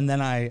 He's like, and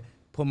then I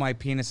put my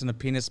penis in a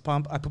penis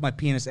pump. I put my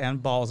penis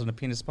and balls in a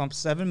penis pump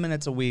 7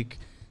 minutes a week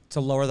to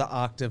lower the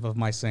octave of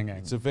my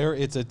singing.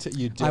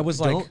 I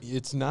was like-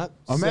 it's not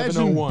Imagine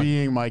 701.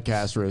 being Mike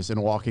Castris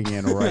and walking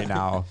in right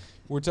now.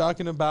 We're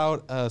talking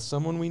about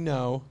someone we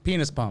know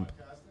Penis pump.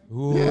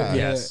 who Yeah.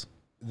 Yes.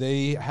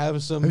 they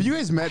have some Have you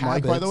guys met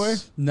Mike, by the way?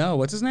 habits. No,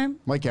 what's his name?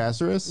 Mike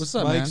Castris? What's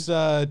up, Mike's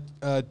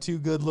man? too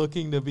good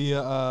looking to be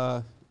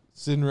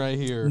sitting right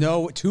here.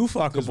 No, too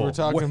fuckable. Because we're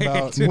talking Way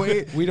about too-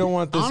 Wait, we don't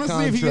want this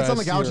honestly, if he gets on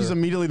the contrast couch, here. he's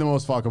immediately the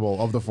most fuckable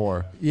of the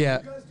four. Yeah.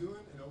 You guys doing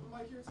an open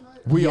mic here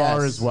tonight? We Yes.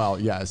 are as well,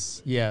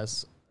 yes.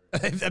 Yes.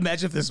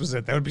 Imagine if this was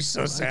it. That would be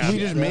so sad. We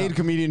just made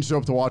comedians show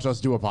up to watch us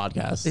do a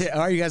podcast. Yeah,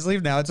 all right, you guys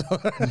leave now. It's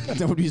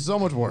That would be so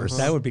much worse.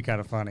 that would be kind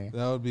of funny.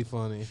 That would be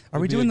funny.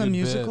 Are we It'd be a doing the good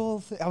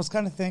musical? I was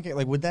kind of thinking,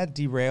 like, would that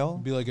derail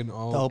bit. Be like an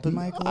all. the open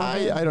mic? a little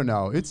bit? I don't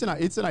know. It's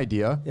an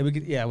idea. Yeah, we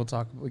could. Yeah, we'll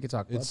talk. We could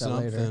talk about It's that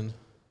later. something.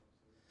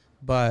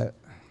 But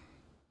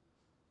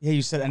yeah,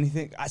 you said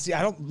anything. I see.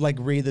 I don't like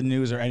read the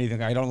news or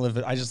anything. I don't live.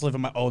 I just live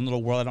in my own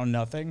little world. I know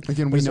nothing.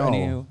 Again, But we is there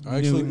any know. I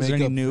actually is make there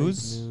any up fake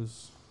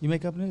news? You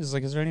make up news.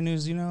 Like, is there any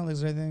news? You know, is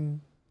there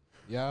anything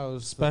Yeah, it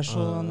was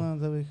special on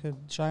that we could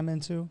chime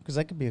into? Because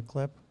that could be a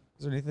clip.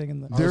 Is there anything in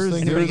the? There's-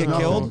 Anybody there's get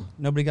nothing. killed?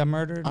 Nobody got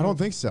murdered? I don't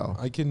think so.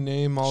 I can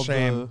name all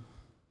Shame. the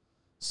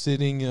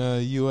sitting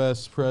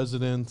U.S.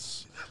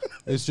 presidents.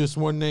 It's just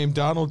one name,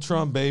 Donald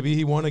Trump, baby.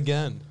 He won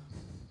again.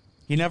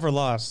 He never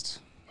lost.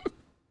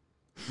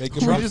 Make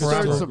We him just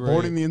forever started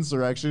supporting great. the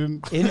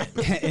insurrection.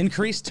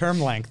 Increased term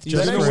length. He's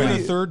Just gonna for win a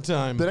him. third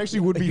time. That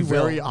actually would be He will.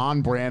 very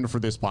on brand for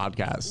this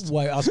podcast.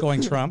 Why us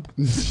going Trump?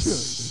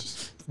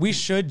 We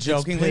should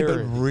jokingly, but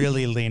parody.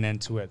 really lean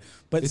into it.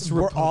 But It's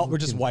we're just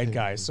Republican white parody.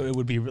 guys, so it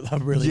would be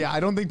really. Yeah, I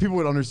don't think people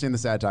would understand the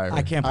satire.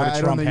 I can't put a I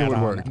don't Trump think hat it would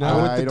on. work.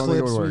 Now with I the don't think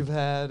it clips would work. we've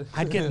had,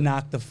 I'd get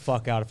knocked the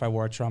fuck out if I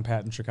wore a Trump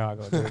hat in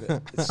Chicago, dude.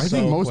 I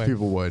think most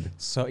people would.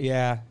 So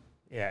yeah,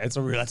 that's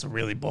a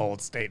really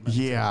bold statement.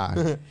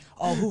 Yeah.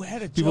 Oh, who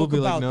had a joke people will be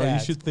about like, "No, that?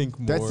 you should think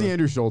more." That's the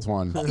Andrew Schultz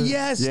one.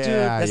 Yes, dude.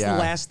 Yeah, That's yeah. the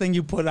last thing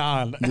you put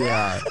on.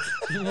 Yeah.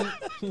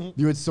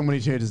 You had so many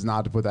chances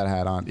not to put that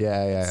hat on.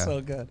 Yeah.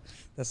 So good.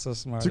 That's so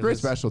smart. It's a great It is.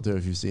 special too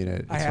if you've seen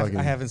it. It's I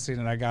haven't seen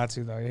it. I got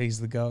to though. He's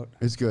the goat.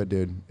 It's good,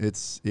 dude.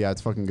 It's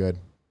fucking good.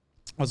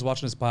 I was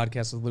watching his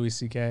podcast with Louis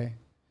C.K.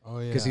 Oh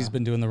yeah, because he's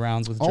been doing the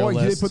rounds with Oh, Joe you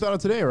did List. put that out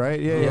today, right?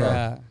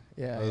 Yeah.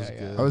 That was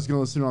good. I was gonna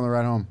listen to it on the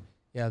ride home.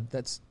 Yeah,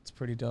 it's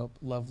pretty dope.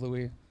 Love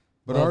Louis.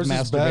 But Love ours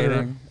is better.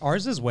 masturbating.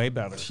 Ours is way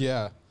better.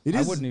 Yeah. It I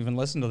is. wouldn't even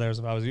listen to theirs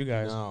if I was you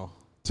guys. No.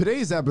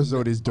 Today's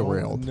episode is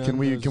derailed. none Can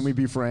we is-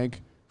 be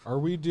frank? Are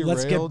we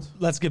derailed?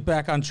 Let's get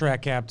back on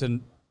track,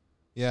 Captain.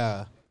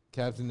 Yeah,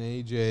 Captain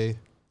AJ.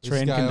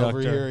 Train this guy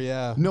over conductor. here,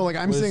 yeah. No, like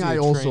I'm What is saying he, I a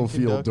also train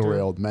feel conductor?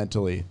 derailed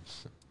mentally.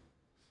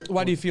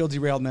 Why do you feel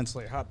derailed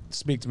mentally?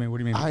 Speak to me. What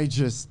do you mean? I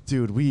just,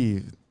 dude,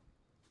 we've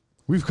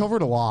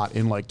covered a lot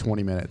in like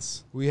 20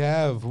 minutes. We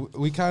have.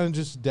 We kind of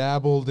just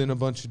dabbled in a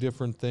bunch of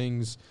different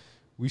things.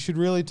 We should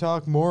really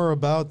talk more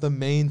about the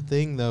main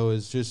thing, though,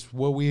 is just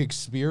what we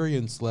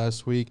experienced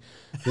last week.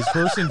 This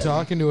person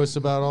talking to us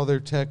about all their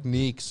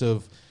techniques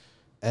of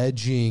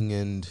edging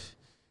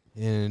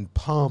and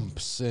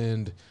pumps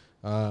and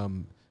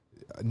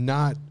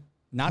not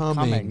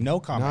coming. No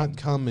coming. Not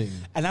coming.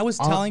 And I was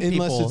telling unless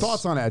people. it's-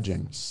 Thoughts on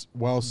edging?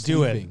 While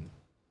Do it. sleeping.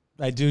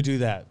 I do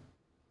that.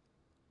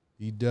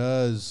 He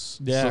does.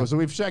 Yeah. So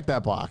we've checked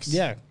that box.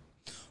 Yeah.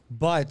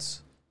 But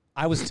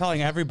I was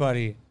telling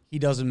everybody he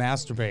doesn't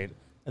masturbate.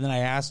 And then I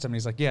asked him, and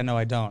he's like, yeah, no,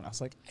 I don't. I was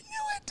like, I knew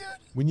it, dude.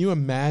 When you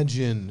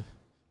imagine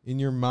in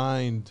your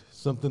mind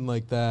something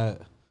like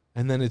that,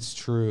 and then it's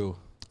true.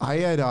 I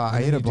had then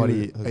a you do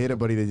buddy. it. I had a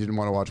buddy that didn't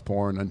want to watch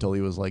porn until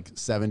he was like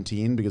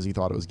 17 because he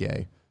thought it was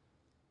gay.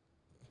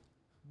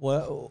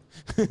 Well,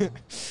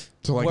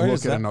 To like Where look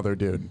is at that? another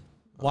dude.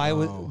 why Oh.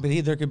 would?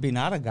 But there could be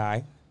not a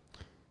guy.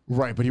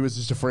 Right, but he was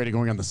just afraid of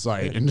going on the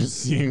site and just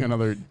seeing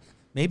another.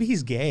 Maybe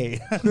he's gay.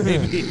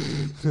 Maybe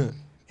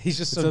he's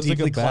just so sounds like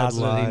a deeply bad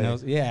closeted. He lie.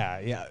 knows.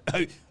 Yeah.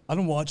 I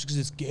don't watch because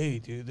it's gay,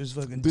 dude. There's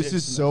fucking. This dicks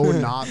is in so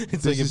not. It's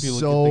this like if is you look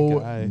at so the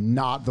guy.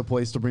 not the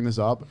place to bring this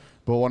up.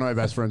 But one of my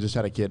best friends just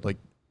had a kid like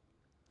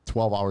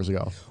 12 hours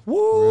ago.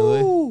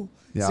 Woo! Really?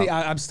 Yeah. See,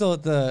 I'm still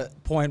at the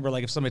point where,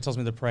 like, if somebody tells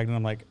me they're pregnant,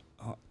 I'm like,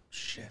 oh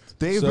shit.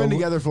 They've So been who-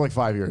 together for like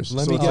 5 years.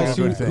 Let so me it's like guess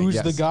a good thing. who's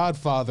Yes. the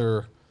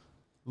godfather.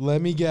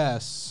 Let me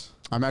guess.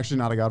 I'm actually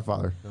not a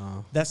godfather.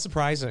 That's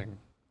surprising.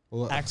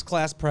 Well,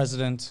 X-class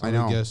president, I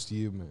know. guessed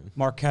you, man.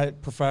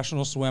 Marquette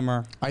professional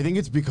swimmer. I think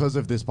it's because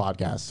of this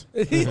podcast.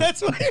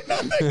 That's why you're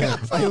not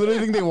the I literally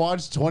think they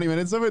watched 20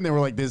 minutes of it and they were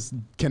like, this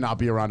cannot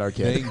be around our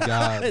kid. Thank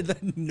God. guy.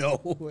 No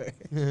way.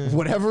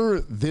 Whatever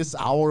this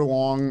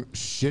hour-long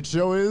shit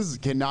show is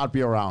cannot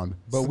be around.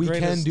 But the we can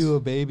greatest. do a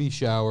baby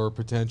shower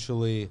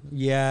potentially.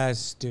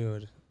 Yes,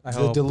 dude. I The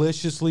hope.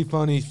 Deliciously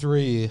Funny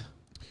 3.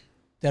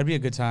 That'd be a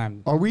good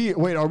time. Are we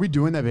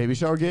doing that baby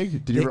shower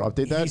gig? Did you ever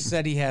update that? He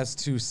said he has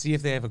to see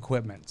if they have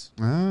equipment.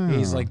 Ah.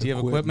 He's like, do you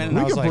have equipment? And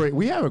I we, was could like, break,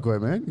 we have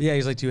equipment. yeah.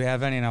 He's like, do you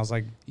have any? And I was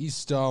like, He's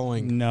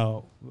stalling.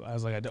 no. I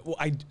was like, I don't. Well,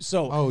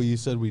 so Oh, you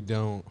said we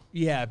don't.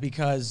 yeah,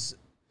 because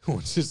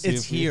Let's just see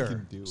it's if we here.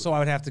 can do it. So I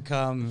would have to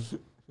come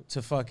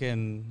to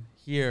fucking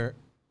here.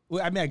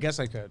 Well, I mean, I guess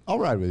I could. I'll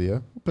ride with you.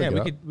 We'll pick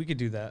Yeah, it up. we could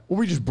do that. Or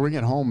we just bring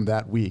it home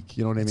that week.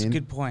 You know what I It's a mean?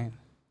 good point.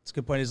 It's a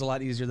good point. It's a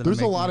lot easier than There's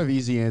a making- lot of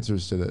easy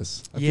answers to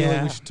this. I feel like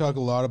Yeah. we should talk a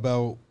lot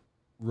about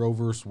Roe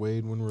vs.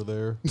 Wade when we're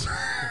there.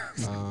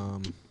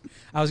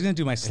 I was gonna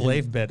do my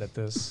slave bit at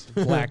this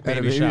black At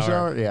a baby, baby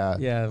shower. Yeah.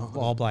 Yeah,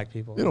 all black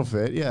people. It'll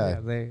fit. Yeah.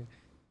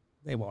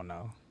 They won't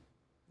know.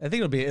 I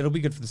think it'll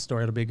be good for the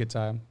story. It'll be a good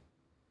time.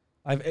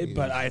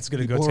 It's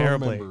gonna go People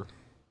terribly. remember.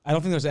 I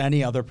don't think there's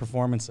any other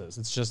performances.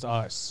 It's just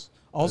us.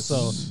 Also,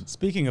 That's-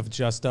 speaking of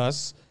just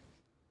us,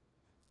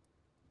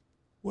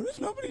 what if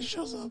nobody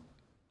shows up?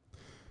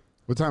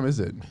 What time is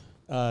it?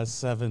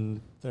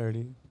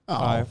 7:30. Oh.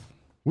 5.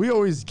 We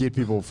always get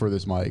people for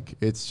this mic.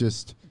 It's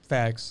just,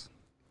 Facts.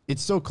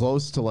 it's so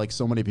close to like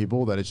so many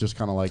people that it's just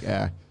kind of like,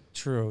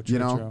 True. You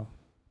know? True.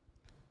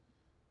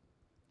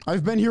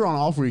 I've been here on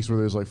off weeks where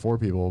there's like 4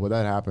 people, but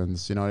that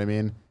happens. You know what I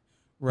mean?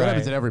 That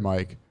happens at Right. every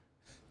mic.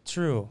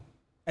 True.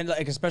 And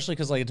like especially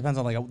because like it depends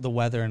on like the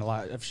weather and a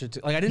lot of shit. Too.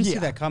 Like I didn't see Yeah.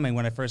 that coming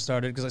when I first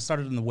started because I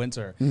started in the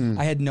winter.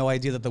 I had no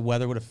idea that the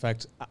weather would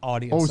affect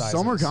audience. Oh, sizes.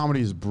 summer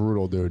comedy is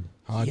brutal, dude.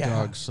 Hot Yeah.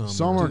 dog summer.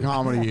 Summer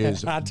comedy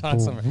is Hot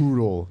dog summer.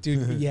 brutal.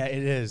 Dude. Yeah,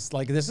 it is.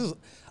 Like this is.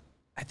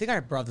 I think I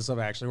brought this up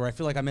actually, where I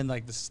feel like I'm in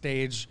like the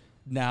stage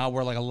now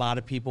where like a lot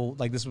of people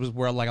like this was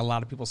where like a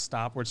lot of people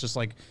stop, where it's just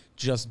like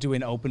just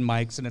doing open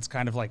mics and it's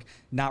kind of like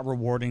not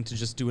rewarding to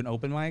just do an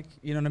open mic.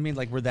 You know what I mean?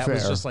 Like where that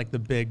was Fair. just like the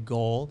big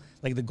goal.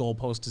 Like the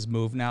goalpost is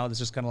moved now. It's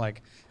just kind of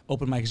like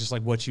open mic is just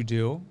like what you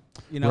do.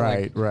 You know,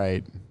 like,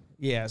 right.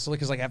 yeah. So like,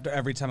 cause like after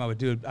every time I would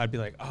do it, I'd be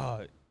like,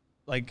 oh,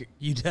 like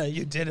you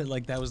did it.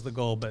 Like that was the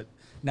goal. But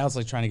now it's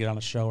like trying to get on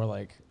a show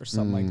or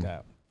something like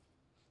that.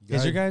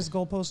 Is your guys'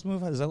 goalpost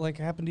move? Does that like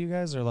happen to you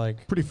guys or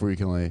like? Pretty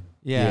frequently.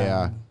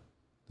 Yeah.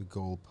 The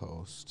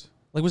goalpost.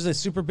 Like, was it a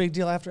super big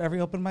deal after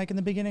every open mic in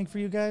the beginning for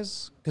you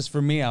guys? Because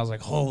for me, I was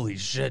like, holy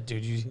shit,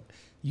 dude,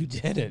 you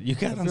did it. You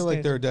got I on feel like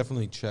stage. there are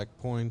definitely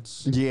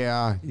checkpone's.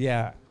 Yeah.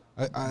 Yeah.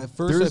 At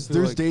first,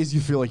 There's days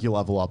you feel like you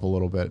level up a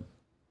little bit.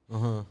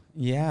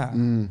 Yeah.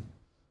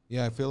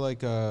 Yeah, I feel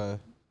like I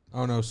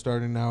don't know.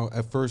 Starting out,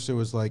 at first it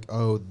was like,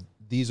 oh,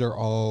 these are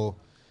all.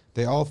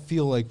 They all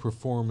feel like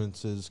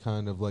performances,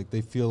 kind of like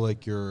they feel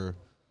like you're.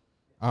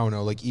 I don't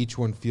know, like each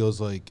one feels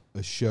like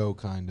a show,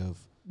 kind of.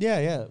 Yeah,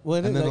 yeah. Well,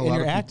 it is, And then like, a and lot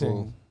you're of acting.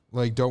 people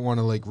like don't want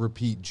to like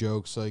repeat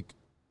jokes like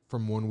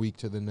from one week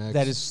to the next.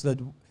 That is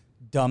the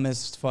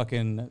dumbest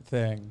fucking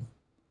thing.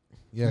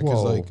 Yeah,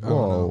 because like I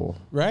don't know.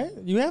 Right?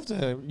 You have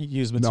to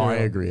use No, material.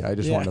 I agree. I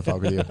just wanted to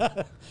fuck with you.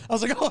 I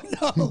was like, oh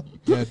no.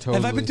 Yeah, totally.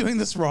 Have I been doing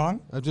this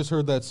wrong? I've just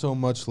heard that so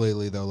much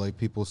lately, though. Like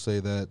people say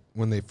that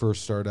when they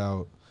first start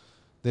out,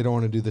 they don't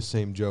want to do the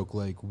same joke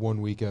like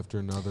one week after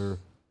another,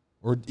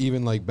 or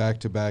even like back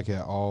to back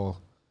at all.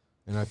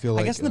 And I feel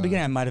like I guess in the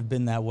beginning I might have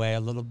been that way a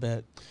little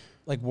bit,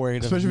 like worried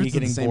of Especially if me it's in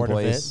the getting same bored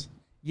place. of it.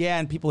 Yeah,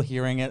 and people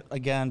hearing it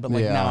again, but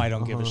like Yeah. now I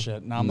don't give a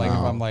shit. Now I'm like, if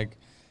No. I'm like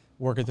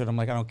working through it, I'm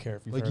like, I don't care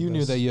if you like heard you knew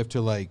this. that you have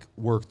to like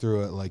work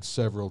through it like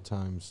several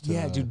times. To,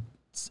 Yeah, dude.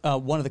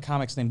 One of the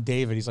comics named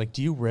David, he's like,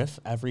 do you riff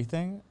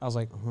everything? I was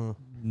like,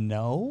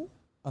 no.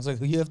 I was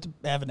like, you have to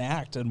have an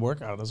act and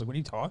work on it. I was like, what are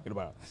you talking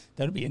about?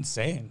 That would be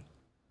insane.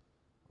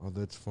 Oh,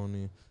 that's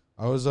funny.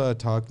 I was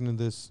talking to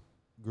this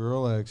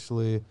girl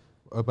actually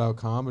about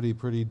comedy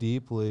pretty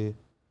deeply,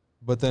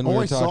 but then we Oh,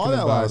 were I talking saw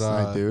that about last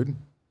night, dude.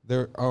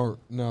 there. Oh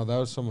no, that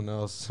was someone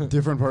else.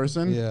 Different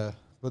person? Yeah,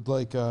 but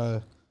like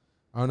I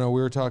don't know.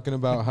 We were talking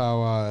about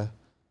how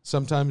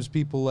sometimes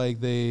people like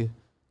they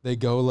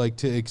go like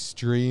to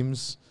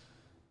extremes,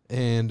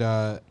 and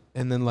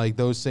then like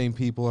those same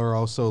people are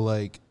also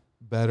like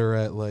better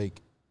at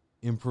like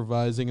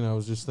improvising. And I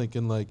was just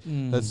thinking like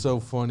that's so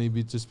funny,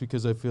 just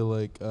because I feel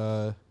like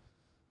I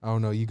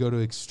don't know. You go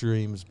to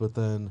extremes, but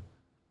then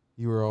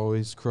you were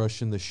always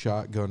crushing the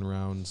shotgun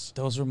rounds.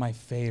 Those were my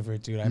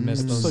favorite, dude. I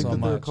missed It's those like so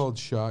that they're much. called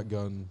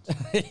shotgun.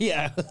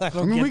 Yeah, I I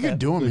don't mean, get we could that.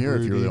 do them Like here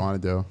if you really Rudy.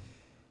 wanted to.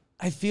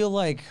 I feel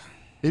like,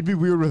 It'd be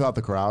weird without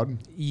the crowd.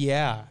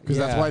 yeah. Because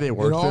that's yeah. why they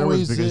worked there, was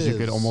always because you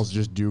could is. almost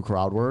just do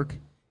crowd work.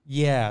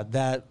 Yeah,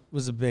 that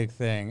was a big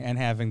thing. And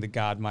having the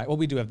God mic. Well,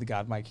 we do have the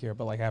God mic here,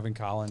 but like having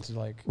Colin to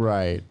like,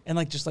 Right. and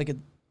like just like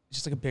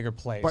a bigger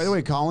place. By the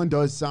way, Colin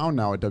does sound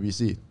now at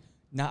WC.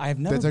 now I've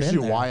never That's been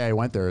actually there. why I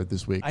went there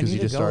this week, I because need he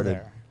to just go started.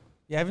 there.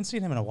 Yeah, I haven't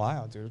seen him in a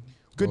while, dude.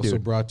 Good also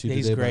dude. brought to you Yeah,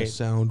 he's today by great.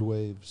 Sound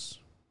Waves.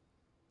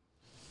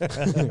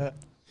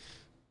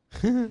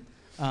 Can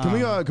we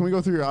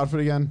go through your outfit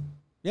again?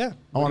 Yeah.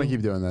 I want to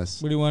keep doing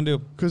this What do you want to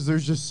do? because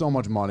there's just so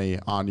much money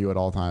on you at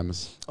all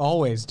times.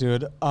 Always,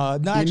 dude. No,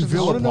 actually, I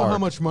Villa want to know Park how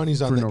much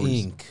money's on for the no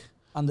reason. ink.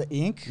 on the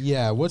ink.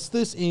 Yeah, what's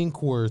this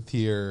ink worth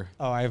here?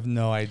 Oh, I have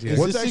no idea. Is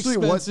What's this actually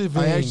expensive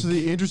I ink?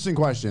 actually interesting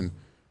question.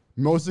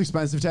 Most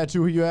expensive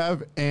tattoo you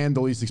have and the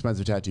least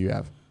expensive tattoo you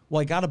have.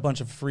 Well, I got a bunch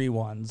of free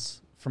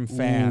ones from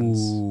fans.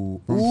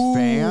 From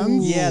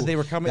fans? Yeah, they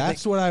were coming.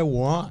 That's what I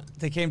want.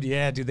 They came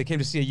to dude. They came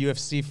to see a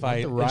UFC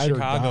fight the in ride or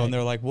Chicago, die. and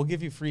they're like, "We'll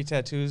give you free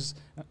tattoos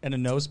and a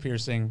nose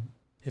piercing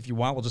if you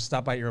want. We'll just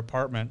stop by your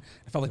apartment."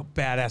 I felt like a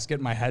badass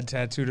getting my head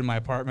tattooed in my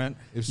apartment.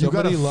 If You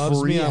got somebody a loves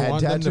free me, I head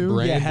want them to tattoo?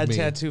 brand Yeah, head me.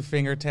 tattoo,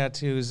 finger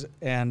tattoos,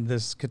 and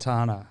this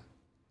katana.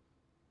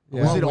 I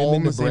Was want it all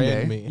women on the to same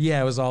brand day? me.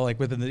 Yeah, it was all like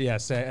within the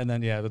and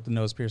then with the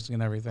nose piercing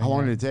and everything. How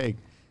long yeah. did it take?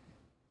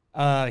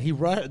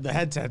 The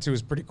head tattoo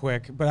was pretty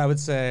quick, but I would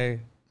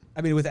say,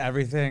 I mean, with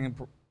everything,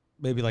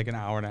 maybe like an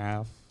hour and a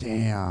half.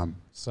 Damn.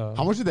 So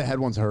How much did the head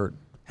ones hurt?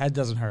 head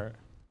doesn't hurt.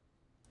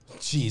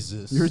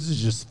 Jesus. Yours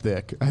is just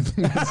thick. I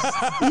think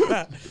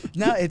that's-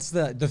 No, it's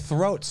the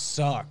throat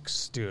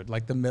sucks, dude.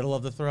 Like the middle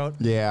of the throat.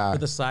 yeah. Or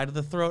the side of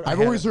the throat.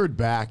 I've always heard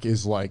back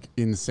is like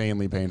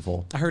insanely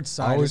painful. I heard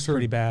side always is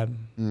pretty bad.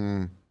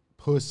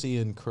 Pussy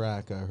and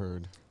crack, I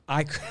heard.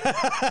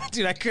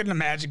 Dude, I couldn't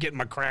imagine getting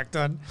my crack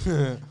done.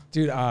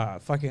 Dude,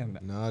 fucking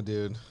Nah,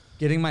 dude.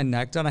 getting my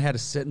neck done, I had to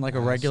sit in like a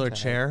regular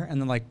chair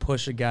and then like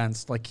push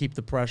against, like keep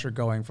the pressure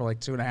going for like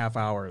 2.5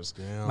 hours.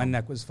 Damn. My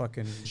neck was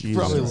fucking. Jesus.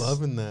 Probably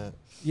loving that.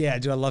 Yeah,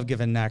 dude, I love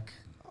giving neck.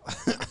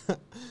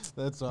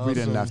 That's awesome. We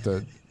didn't have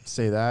to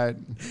say that.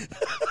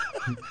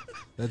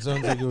 That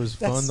sounds like it was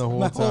fun the whole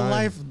my time. whole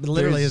life,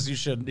 literally, There's as you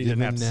should. You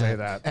didn't have to say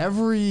neck. that.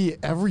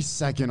 Every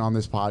second on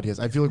this podcast,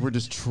 I feel like we're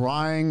just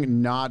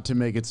trying not to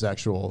make it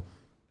sexual.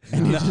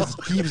 And it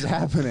just keeps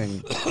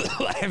happening.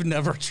 I have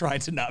never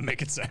tried to not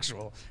make it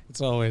sexual.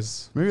 It's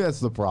always Maybe that's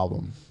the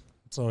problem.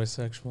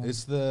 sexual.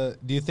 It's the.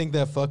 Do you think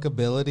that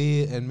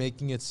fuckability and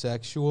making it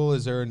sexual,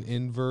 is there an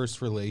inverse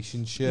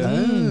relationship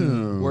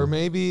where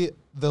maybe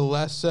the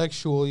less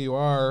sexual you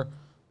are,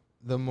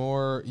 the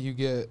more you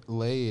get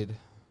laid?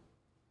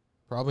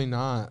 Probably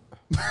not.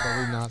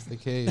 Probably not the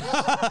case.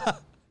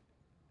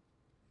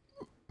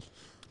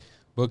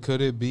 But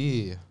could it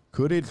be?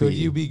 Could it Could be?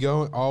 you be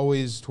going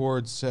always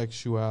towards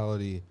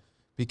sexuality?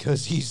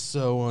 Because he's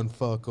so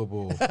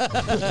unfuckable.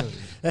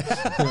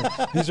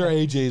 These are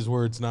AJ's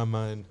words, not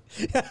mine.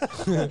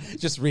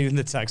 Just reading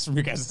the text from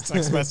you guys'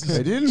 text messages.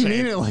 I didn't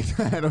mean it like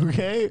that,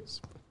 okay?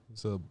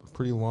 It's a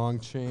pretty long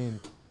chain.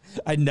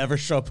 I never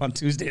show up on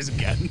Tuesdays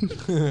again.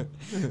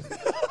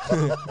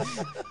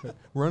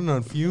 Running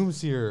on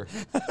fumes here.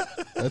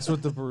 That's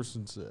what the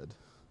person said.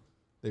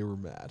 They were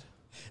mad.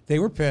 They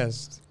were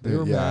pissed. They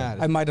were Yeah. mad.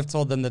 I might have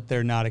told them that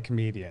they're not a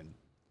comedian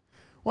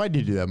Why did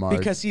you do that, Mark?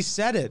 because he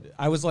said it.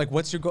 I was like,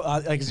 "What's your goal?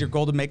 Like, is your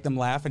goal to make them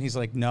laugh?" And he's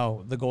like,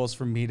 "No, the goal is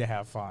for me to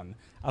have fun."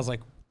 I was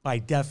like, "By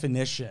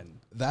definition,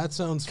 That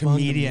sounds fun to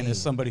comedian me.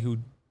 is somebody who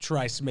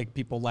tries to make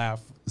people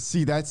laugh."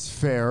 See, that's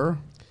fair.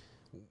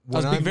 I was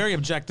When being I'm- very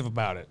objective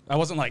about it. I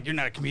wasn't like, "You're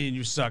not a comedian,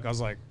 you suck." I was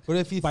like, But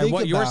if you by think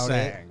what you're about it,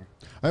 saying,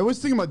 I was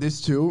thinking about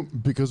this too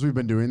because we've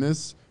been doing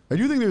this. I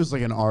do think there's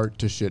like an art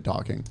to shit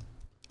talking.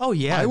 Oh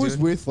yeah, I was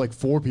dude. with like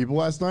 4 people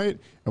last night,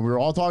 and we were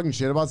all talking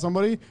shit about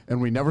somebody, and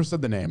we never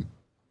said the name.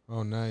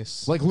 Oh,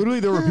 nice. Like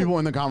literally, there were people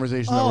in the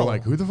conversation that were Oh.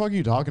 like, "Who the fuck are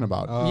you talking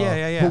about?"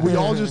 Yeah. But we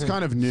all just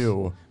kind of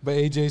knew. But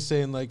AJ's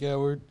saying like, yeah,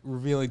 we're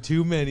revealing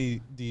too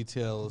many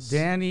details.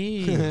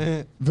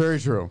 Danny. Very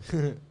true.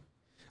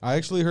 I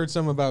actually heard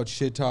something about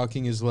shit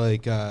talking is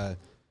like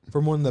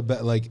from one of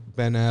the like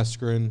Ben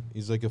Askren.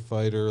 He's like a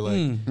fighter, like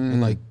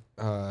and like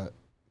Chael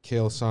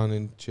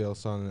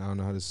Sonnen, I don't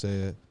know how to say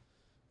it,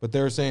 but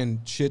they were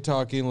saying shit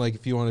talking. Like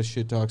if you want to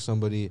shit talk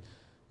somebody,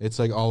 it's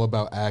like all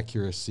about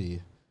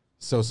accuracy.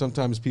 So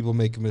sometimes people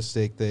make a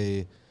mistake.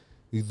 They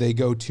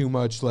go too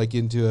much like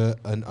into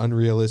an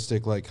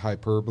unrealistic like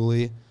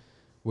hyperbole.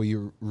 What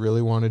you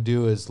really want to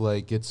do is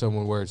like get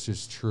someone where it's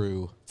just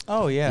true.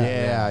 Oh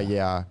yeah.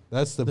 Yeah.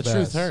 That's the The best.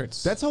 truth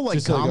hurts. That's how like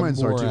Just, like, a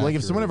comments are more too. Like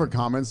if someone ever accurate.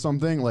 comments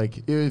something, like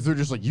if they're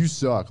just like "you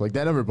suck," like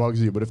that never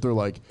bugs you. But if they're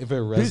like, If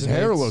it "his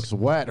hair resonates. looks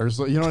wet," or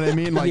so, you know what I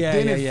mean? Like Yeah,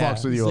 then yeah, it yeah.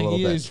 fucks with you It's a like, little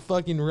yeah, bit. he's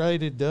fucking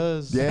right. It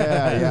does.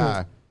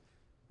 Yeah.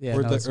 Yeah,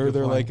 or no, that's a or good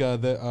they're point.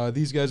 like,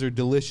 these guys are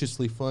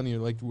deliciously funny. You're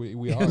like,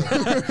 we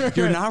are.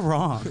 You're not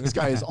wrong. This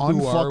guy is Who are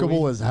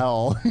unfuckable we? as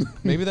hell.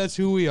 Maybe that's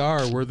who we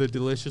are. We're the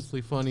deliciously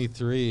funny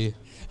 3.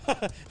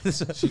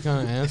 She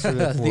kind of answered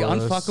it for The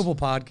us. Unfuckable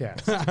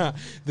podcast.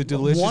 The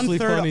deliciously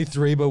 1/3 funny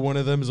 3, but one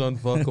of them is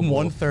unfuckable.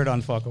 1/3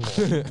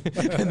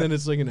 unfuckable. And then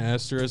it's like an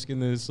asterisk,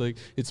 and then it's like,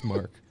 it's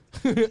Mark.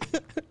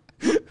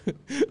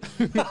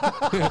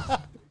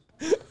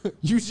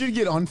 You should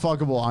get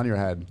unfuckable on your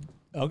head.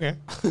 Okay.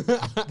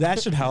 That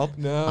should help.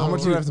 No. How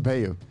much do I have to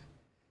pay you?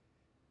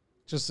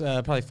 Just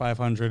probably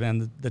 500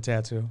 and the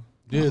tattoo.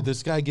 Dude,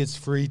 this guy gets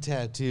free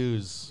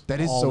tattoos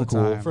That is All so the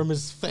cool. time. from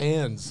his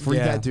fans. Free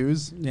Yeah.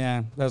 tattoos.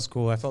 Yeah, that was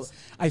cool.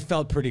 I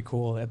felt pretty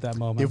cool at that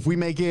moment. If we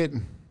make it,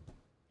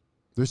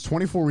 there's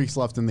 24 weeks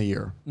left in the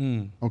year.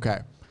 Okay.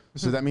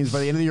 So that means by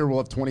the end of the year, we'll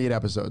have 28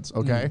 episodes.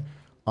 Okay.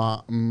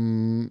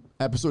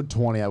 Episode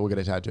 20, I will get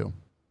a tattoo.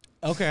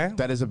 Okay.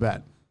 That is a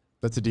bet.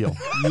 That's a deal.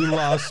 You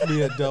lost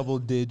me at double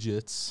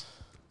digits.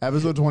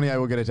 Episode 20, I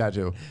will get a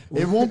tattoo.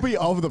 It won't be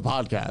of the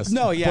podcast.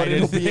 No, yeah, But it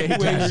it'll is. be a Wait, you're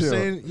tattoo.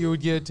 saying you would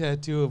get a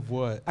tattoo of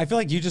what? I feel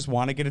like you just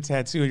want to get a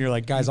tattoo, and you're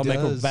like, guys, He I'll make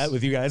a does. bet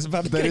with you guys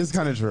about That getting is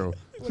kind of true.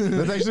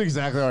 That's actually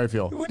exactly how I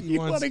feel. What do He you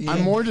wants want to to-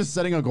 I'm more just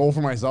setting a goal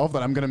for myself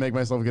that I'm going to make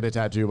myself get a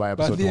tattoo by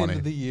By episode the 20. end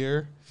of the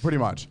year? Pretty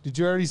much. Did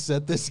you already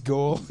set this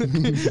goal?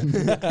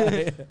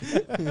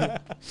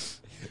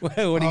 What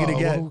are you gonna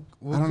get?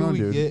 What I don't can know, we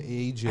dude. get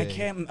AJ?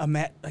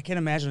 I can't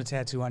imagine a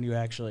tattoo on you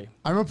actually.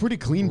 I'm a pretty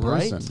clean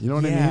Right? person. You know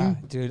what I yeah, mean?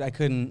 dude, I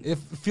couldn't. It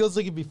feels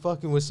like it'd be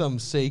fucking with something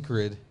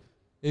sacred.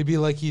 It'd be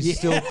like he's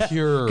still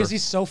pure. Because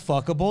he's so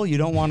fuckable. You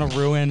don't want to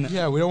ruin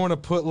yeah, we don't want to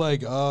put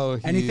like,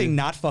 anything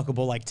not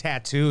fuckable, like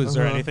tattoos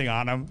or Uh-huh. anything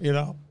on him. You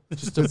know.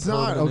 Just a It's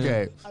not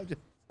permanent- okay.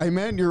 I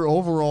meant your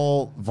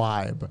overall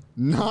vibe,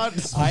 not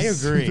I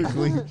agree.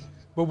 specifically.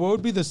 But what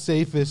would be the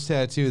safest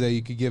tattoo that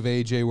you could give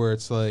AJ where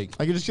it's like,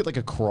 I could just get like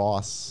a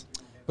cross.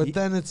 but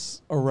then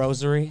it's A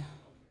rosary,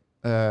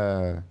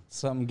 I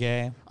something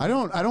gay.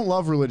 don't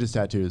love religious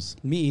tattoos.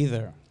 Me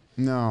either.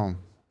 No.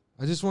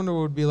 I just wonder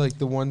what would be like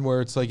the one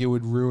where it's like it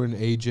would ruin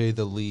AJ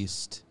the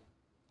least.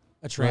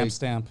 A tramp Like-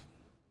 stamp.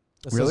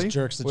 That Really? says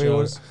jerks to Wait,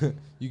 Joes. what,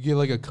 you get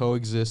like a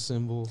coexist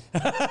symbol,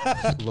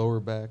 lower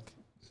back.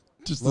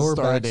 Just Lower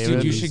the Star back, of Dude,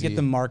 David. you Easy. should get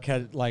the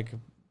Marquette like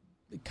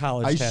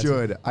college. I tattoo.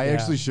 should. I Yeah.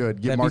 actually should.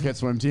 Get That'd be- Marquette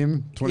Swim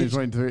Team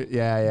 2023.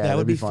 Yeah, That that'd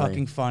would be funny.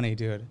 fucking funny,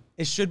 dude.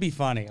 It should be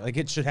funny. Like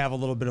it should have a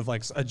little bit of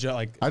like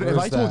like. Have Where's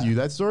I told that? you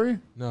that story?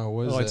 No,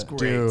 what is Oh, it's that?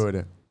 great.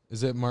 Dude.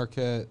 Is it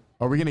Marquette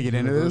Are we going to get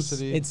into this?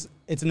 University?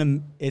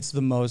 it's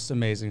the most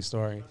amazing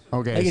story.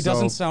 Okay, Like it so-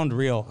 doesn't sound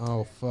real.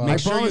 Oh fuck! I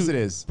promise it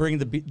is. Bring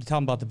tell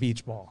them about the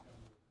beach ball.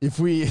 If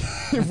we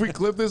if we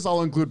clip this,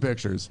 I'll include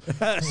pictures.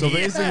 So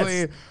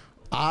basically,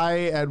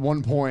 I at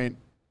one point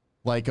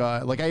like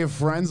I have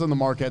friends on the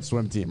Marquette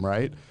swim team,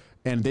 right?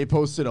 And they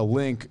posted a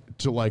link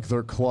to like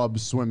their club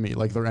swim meet,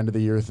 like their end of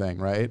the year thing,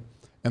 right?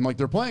 And like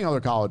they're playing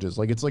other colleges,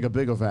 like it's like a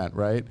big event,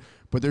 right?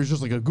 But there's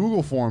just like a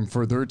Google form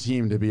for their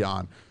team to be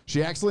on.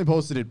 She accidentally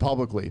posted it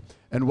publicly,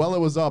 and while it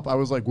was up, I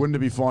was like, wouldn't it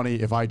be funny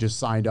if I just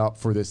signed up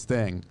for this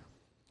thing?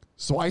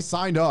 So I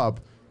signed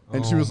up.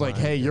 And she Oh was like,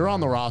 my hey, you're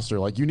on the roster.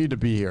 Like, you need to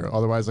be here.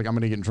 Otherwise, like, I'm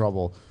going to get in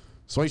trouble.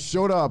 So I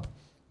showed up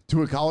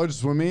to a college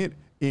swim meet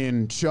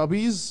in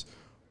Chubbies,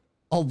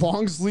 a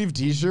long sleeve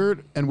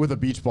t-shirt, and with a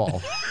beach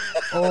ball.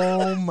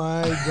 Oh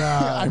my I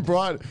god!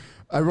 brought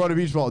a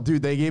beach ball.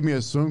 Dude, they gave me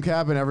a swim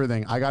cap and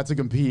everything. I got to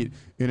compete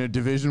in a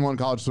Division I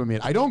college swim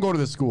meet. I don't go to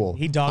the school.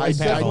 He dog I is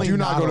definitely do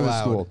not not go to the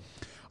allowed. school.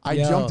 I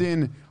Yo. jumped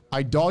in.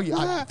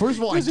 First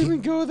of all, doesn't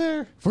even go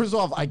there. first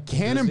off, I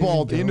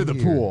cannonballed go into the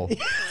here. pool.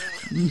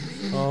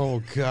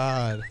 Oh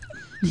god!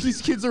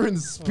 These kids are in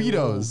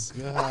Speedos.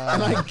 And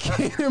I They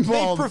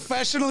cannonballed.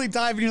 professionally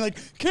dive, and you're like,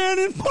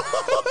 cannonball.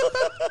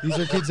 These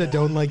are kids that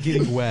don't like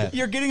getting wet.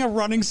 You're getting a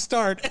running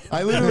start.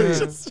 I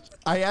literally,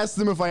 I asked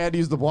them if I had to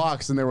use the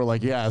blocks, and they were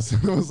like, yes.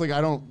 I was like,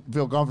 I don't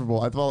feel comfortable.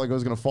 I felt like I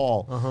was going to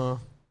fall. Uh huh.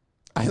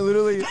 I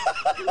literally,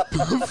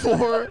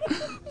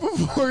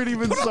 before it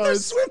even Put on a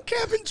starts. swim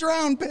cap and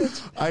drown,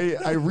 bitch. I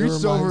It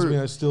reached reminds over. me,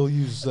 I still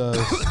use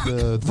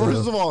the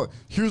First of all,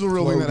 here's a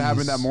real thing that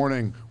happened floaties. that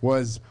morning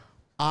was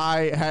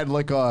I had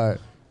like a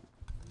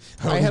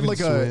don't I had even like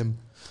swim.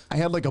 I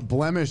had like a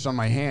blemish on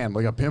my hand,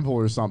 like a pimple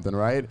or something,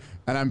 right?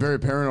 And I'm very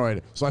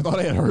paranoid, so I thought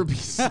I had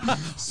herpes.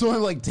 So I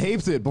like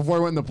taped it before I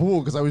went in the pool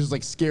because I was just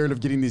like scared of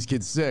getting these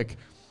kids sick.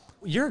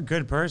 You're a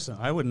good person.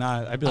 I would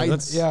not. I'd be like,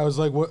 let's. Yeah, I was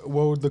like, what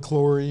would the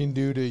chlorine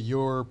do to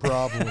your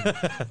problem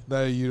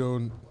that you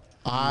don't?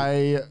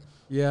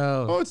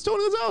 Yo. Oh, it's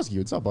Tony Lazowski.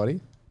 What's up, buddy?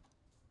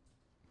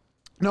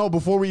 No,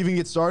 before we even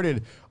get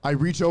started, I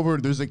reach over.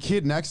 There's a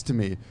kid next to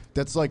me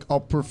that's like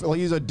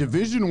he's a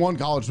Division I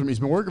college student. He's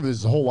been working for this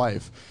his whole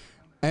life,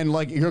 and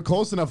like you're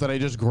close enough that I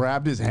just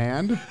grabbed his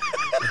hand.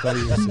 I thought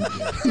you were saying,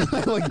 yeah.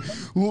 I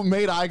like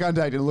made eye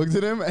contact and looked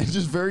at him, and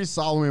just very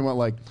solemnly went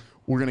like,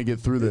 "We're gonna get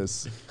through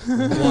this."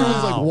 And I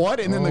was like, "What?"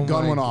 And then the Oh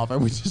gun my went God. off,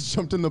 and we just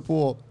jumped in the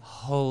pool.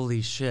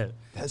 Holy shit.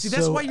 That's See,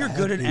 that's so why you're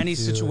good in epic, any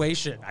dude.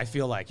 situation, I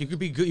feel like. You could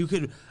be good. You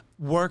could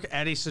work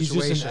any He's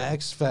situation. just an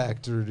X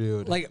Factor,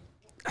 dude. Like,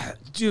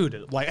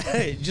 dude, like,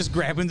 just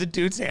grabbing the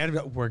dude's hand and be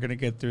like, we're going to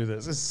get through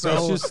this. It's so.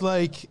 it's just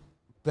like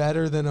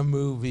better than a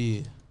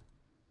movie.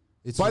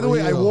 It's By the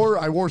way, I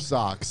real. wore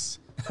socks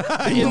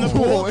in the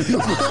pool. In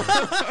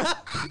the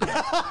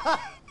pool.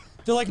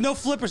 They're like, no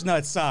flippers. No,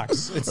 it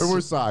sucks. It's I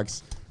wore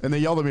socks, and they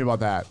yelled at me about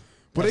that.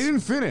 But I didn't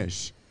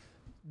finish.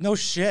 no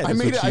shit. I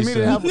made what it. I she made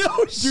said. it half. No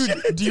Dude,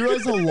 shit, do you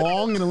realize how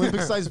long an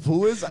Olympic-sized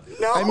pool is?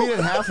 No. I made it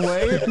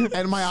halfway,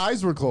 and my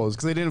eyes were closed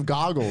because I didn't have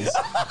goggles.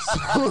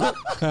 So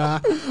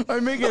I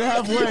make it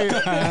halfway.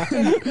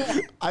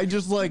 And I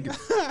just like,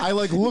 I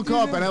like look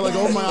up and I like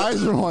open my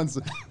eyes for once,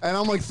 and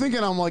I'm like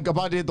thinking I'm like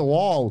about to hit the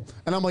wall,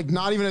 and I'm like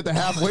not even at the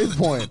halfway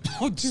point.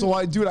 So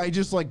I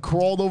just like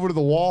crawled over to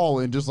the wall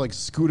and just like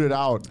scooted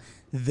out.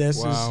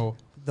 This Wow.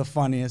 is the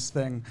funniest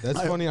thing.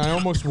 That's funny. I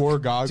almost wore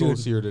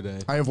goggles here today.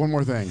 I have one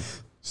more thing.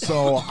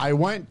 So I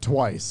went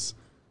twice.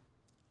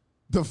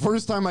 The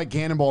first time I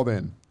cannonballed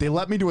in, they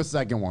let me do a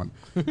second one.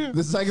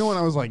 The second one,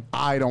 I was like,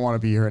 I don't want to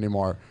be here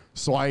anymore.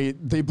 So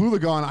they blew the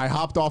gun. I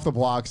hopped off the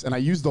blocks and I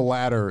used the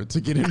ladder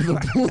to get into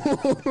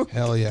the pool.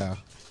 Hell yeah.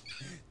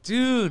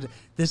 Dude,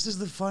 this is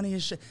the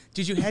funniest shit.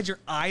 Dude, you had your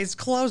eyes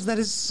closed? That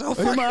is so I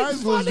fucking had my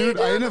eyes closed, funny,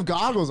 dude. I didn't have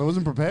goggles. I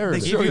wasn't prepared. They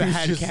give So you a he's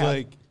head just cap.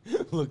 like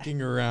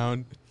looking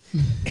around.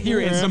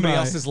 You're in Where am somebody I?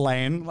 else's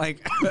lane. Like,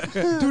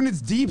 Dude,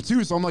 it's deep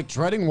too. So I'm like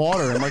treading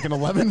water in like an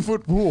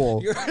 11-foot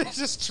pool. you're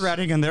just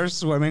treading and they're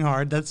swimming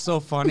hard. That's so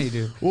funny,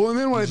 dude. Well, and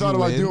then what I Did thought you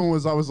about win? doing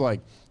was I was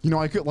like, you know,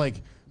 I could like,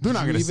 they're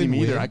not Did you going to see even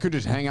me either. win? I could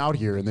just hang out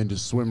here and then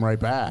just swim right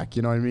back.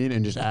 You know what I mean?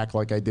 And just act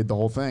like I did the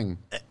whole thing.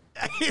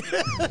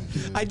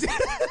 I did.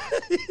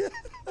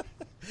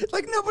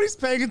 Like nobody's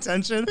paying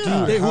attention.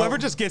 Whoever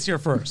just gets here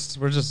first.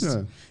 We're just.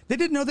 Yeah. They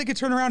didn't know they could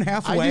turn around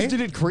halfway. I just did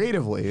it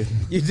creatively.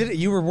 You did it.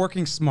 You were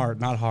working smart,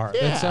 not hard.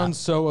 Yeah. That sounds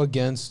so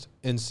against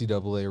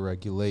NCAA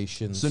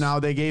regulations. So now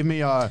they gave me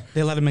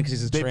They let him in because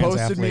he's a they trans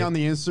posted athlete. me on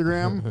the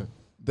Instagram.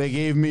 They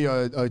gave me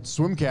a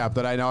swim cap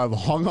that I now have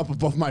hung up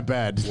above my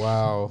bed.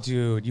 Wow.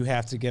 Dude, you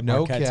have to get No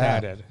Marquette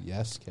cap. tatted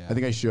Yes, cap. I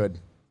think I should.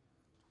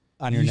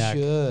 on your you neck,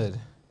 should.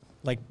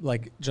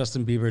 like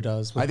Justin Bieber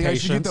does. With I think I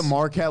should get the patience.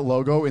 Marquette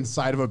logo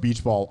inside of a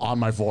beach ball on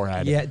my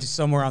forehead. Yeah, just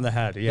somewhere on the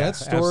head. Yeah, That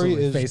story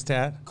absolutely. is face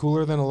tat.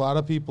 cooler than a lot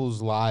of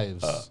people's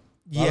lives. A lot of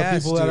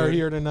yes, people that are dude.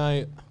 here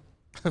tonight.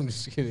 I'm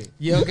just kidding.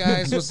 Yo,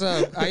 guys, what's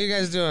up? How you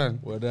guys doing?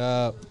 What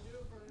up?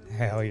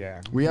 Hell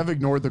yeah. We have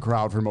ignored the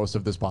crowd for most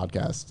of this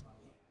podcast.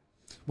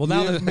 Well,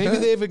 now Yeah, that maybe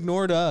they've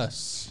ignored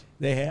us.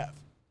 they have.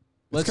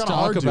 Let's it's kinda talk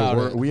hard about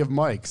to. it. We have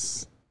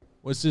mics.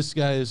 Was this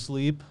guy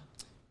asleep?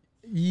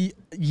 Yeah,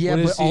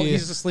 What but is he,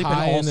 he's asleep and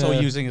high in also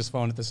a- using his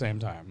phone at the same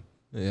time.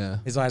 Yeah.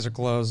 His eyes are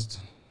closed.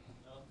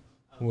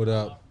 What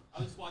up? I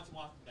was just watching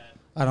Walking Dead.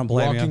 I don't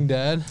blame Walking him.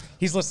 Dead?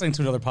 He's listening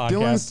to another Dylan,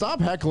 podcast. stop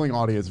heckling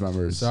audience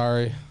members.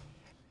 Sorry.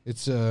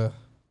 It's a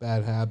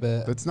bad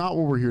habit. That's not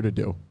what we're here to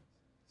do.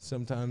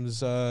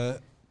 Sometimes we're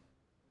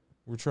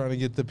trying to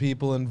get the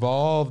people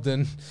involved,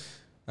 and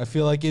I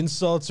feel like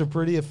insults are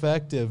pretty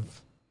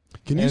effective.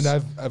 Can you?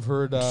 And I've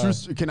heard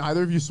Can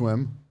either of you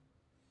swim?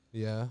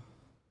 yeah.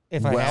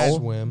 If I Well, had,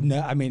 swim.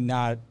 no, I mean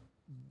not.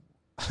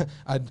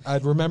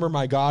 I'd remember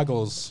my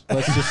goggles.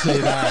 Let's just say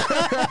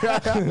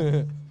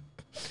that.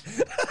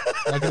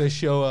 Not gonna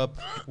show up.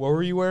 What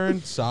were you wearing?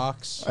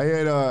 Socks. I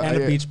had And a I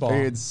had- beach ball. I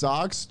had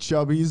socks,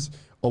 chubbies,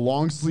 a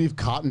long sleeve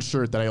cotton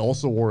shirt that I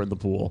also wore in the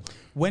pool.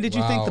 When did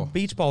you think the Wow.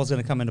 beach ball was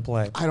going to come into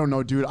play? I don't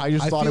know, dude. I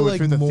just I thought it feel would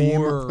like fit the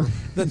more theme.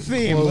 The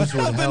theme clothes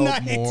would of the help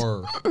night.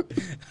 more.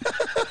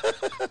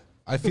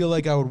 I feel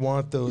like I would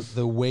want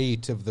the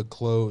weight of the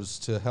clothes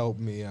to help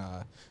me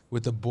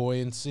with the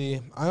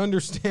buoyancy. I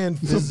understand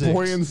physics. The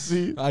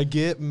buoyancy. I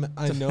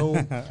know.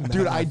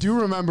 Dude, I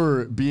do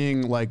remember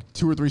being like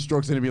 2 or 3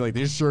 strokes in and be like,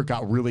 this shirt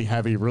got really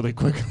heavy really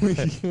quickly.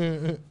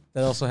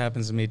 That also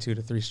happens to me 2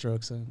 to 3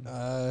 strokes in.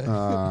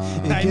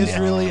 It gets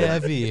really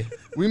heavy.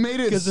 We made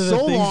it 'Cause of the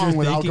so things long you're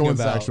without thinking going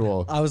about.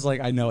 sexual. I was like,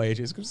 I know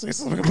AJ's going to say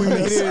something We about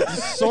made this.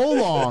 it so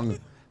long.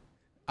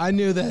 I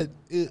knew that.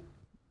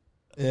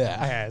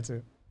 I had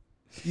to.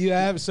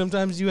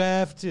 Sometimes you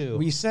have to.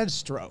 We said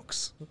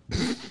strokes.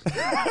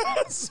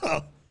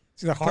 So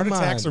it's either heart Come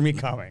attacks on. or me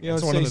coming. You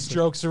It's don't one of say the two.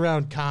 strokes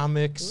around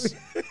comics.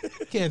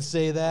 Can't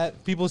say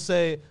that. People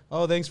say,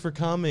 "Oh, thanks for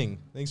coming.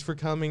 Thanks for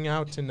coming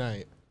out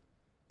tonight."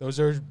 Those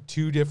are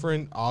two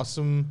different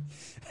awesome,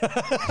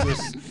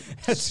 just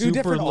Two super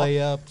different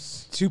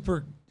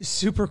layups.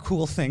 super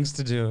cool things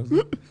to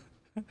do.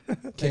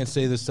 Can't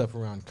say this stuff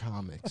around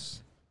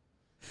comics.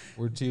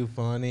 We're too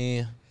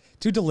funny,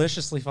 Too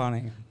deliciously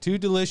funny. too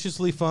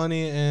deliciously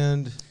funny,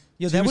 and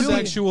Yeah, too that would be-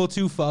 sexual,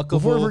 too fuckable.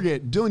 Before I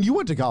forget, Dylan, you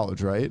went to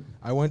college, right?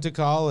 I went to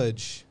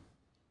college.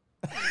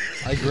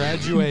 I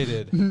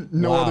graduated.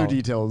 No Wow. other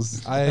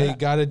details. I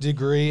got a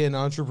degree in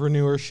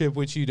entrepreneurship,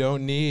 which you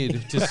don't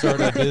need to start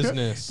a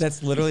business.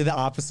 That's literally the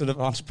opposite of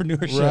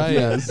entrepreneurship. Right.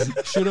 Yes.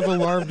 Should have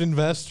alarmed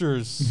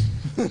investors.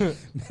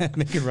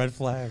 Making red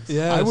flags.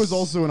 Yes. I was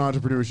also an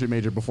entrepreneurship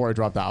major before I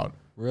dropped out.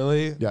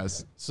 Really?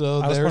 Yes. So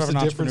I was there's part of the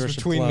an difference entrepreneurship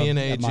between club me and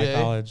at my AJ.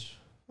 college.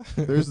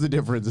 There's the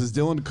difference. Is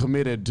Dylan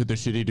committed to the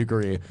shitty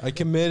degree? I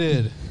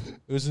committed.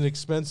 It was an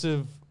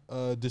expensive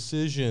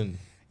decision.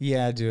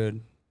 Yeah,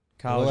 dude.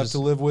 I'll have to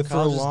live with for a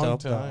college is long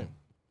dope, though. time.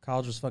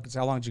 College was fucking.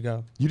 How long did you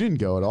go? You didn't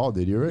go at all,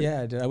 did you? Right?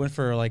 Yeah, dude. I went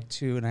for like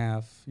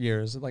 2.5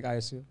 years at like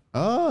ISU.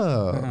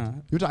 Oh. Uh-huh.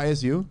 You went to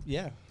ISU?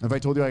 Yeah. Have I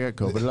told you I got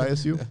COVID at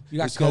ISU? You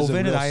got This guy's a COVID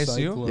at real ISU?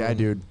 cyclone. Yeah,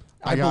 dude.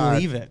 I got-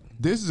 believe it.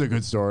 This is a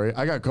good story.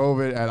 I got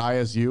COVID at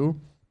ISU.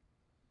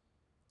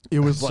 It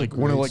was That's a like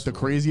one of great like the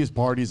story. craziest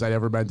parties I'd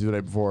ever been to the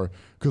night before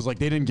because like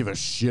they didn't give a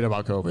shit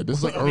about COVID. This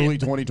is like early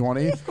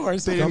 2020. Of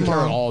course. they didn't Come care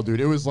at on. all, dude.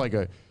 It was like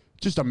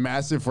just a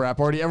massive frat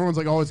party. Everyone's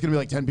like, oh, it's gonna be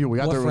like 10 people. We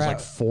got What there, it was frat?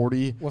 like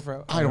 40. What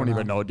frat? I don't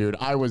even know, dude.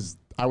 I was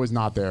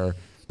not there,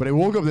 but I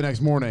woke up the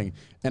next morning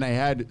and I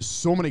had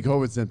so many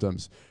COVID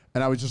symptoms,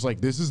 and I was just like,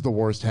 this is the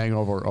worst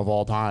hangover of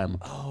all time.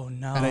 Oh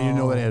no. And I didn't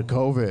know that I had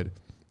COVID.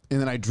 And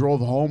then I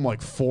drove home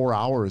like 4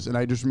 hours, and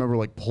I just remember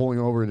like pulling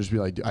over and just be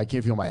like, I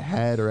can't feel my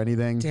head or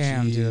anything.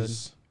 Damn, dude.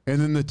 Jeez. And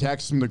then the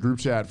text from the group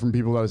chat from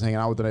people that I was hanging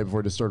out with the night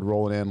before just started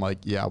rolling in like,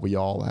 yeah, we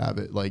all have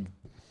it. Like,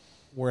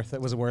 Worth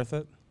it? Was it worth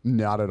it?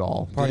 not at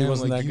all. Party Damn,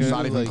 wasn't like, that you good.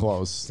 Not even like-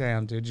 close.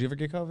 Damn, dude. Did you ever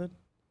get COVID?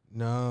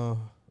 No,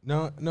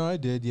 I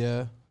did,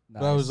 yeah.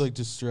 But I was Nice. like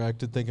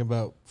distracted thinking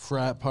about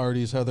frat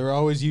parties, how they're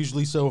always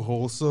usually so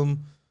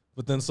wholesome,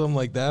 but then something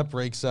like that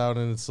breaks out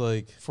and it's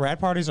like, Frat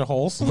parties are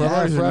wholesome. Frat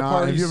parties are frat not-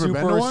 parties have you ever super.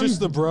 been to It's one? just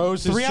the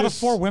bros. 3 it's out of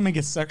just, 4 women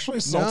get sexually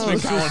assaulted in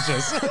it's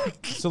just- colleges.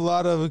 It's a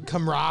lot of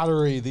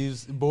camaraderie.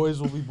 These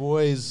boys will be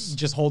boys.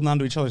 Just holding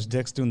onto each other's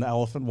dicks doing the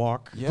elephant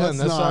walk. Yeah, That's and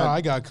that's not- how I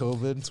got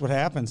COVID. That's what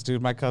happens,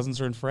 dude. My cousins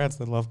are in frats.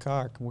 They love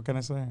cock. What can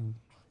I say?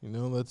 You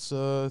know, that's it's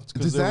Does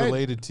because they're that-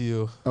 related to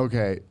you.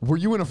 Okay. Were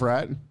you in a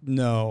frat?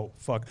 No,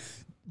 fuck.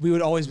 We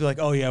would always be like,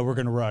 "Oh yeah, we're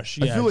gonna rush."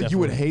 Yeah, I feel like you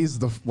would definitely. haze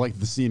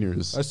the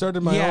seniors. I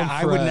started my own Yeah,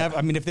 frat. I would never.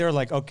 I mean, if they were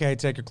like, "Okay,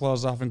 take your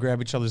clothes off and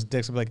grab each other's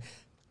dicks," I'd be like,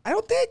 "I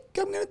don't think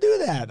I'm gonna do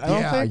that." I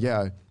don't Yeah, think.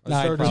 yeah. Nah, I'd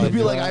started probably You'd be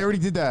do like, that. I already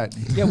did that.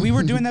 Yeah, we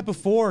were doing that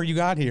before you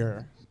got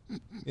here.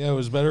 Yeah, it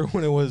was better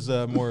when it was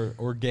more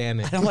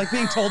organic. I don't like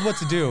being told what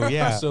to do.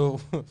 Yeah, So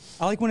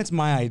I like when it's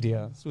my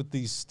idea. it's with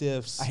these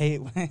stiffs. I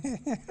hate.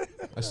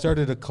 I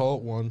started a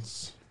cult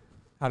once.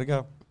 How'd it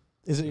go?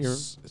 Is it your?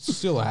 It's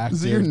still active.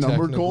 Is it your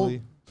number cult?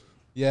 technically.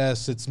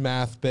 Yes, it's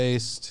math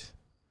based.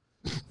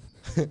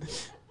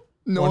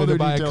 No Wanted other to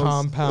buy details. a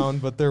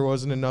compound, but there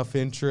wasn't enough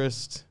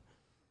interest.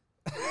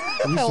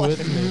 Who's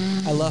with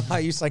me? I love how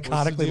you What's the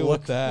psychotically deal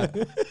look. with that?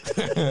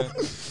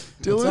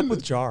 What's up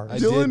with jars? I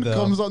did, Dylan though.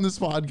 comes on this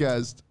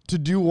podcast to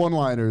do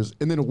one-liners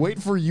and then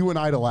wait for you and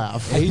I to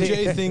laugh.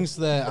 AJ thinks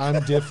that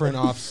I'm different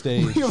off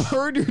stage. We have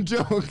heard your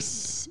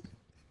jokes.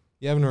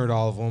 You haven't heard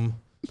all of them.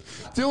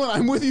 Dylan,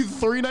 I'm with you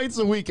 3 nights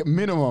a week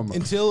minimum.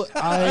 Until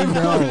I I've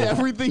heard know.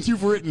 everything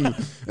you've written,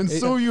 and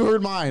so you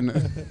heard mine.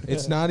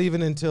 It's not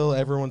even until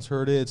everyone's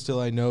heard it. It's till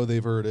I know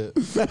they've heard it.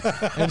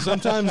 And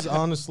sometimes,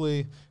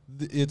 honestly,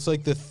 it's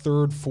like the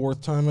 3rd,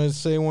 4th time I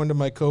say one to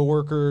my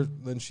coworker,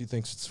 then she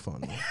thinks it's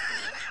funny.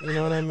 You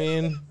know what I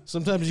mean?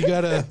 Sometimes you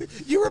gotta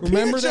You repeat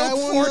remember a that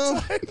joke one. 4 though?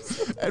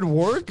 times. At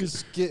work?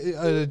 Just get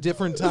at a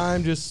different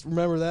time. Just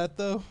remember that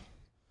though.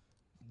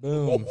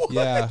 Boom.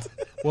 Yeah.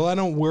 Well, I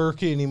don't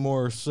work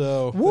anymore,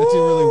 so that didn't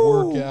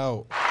really work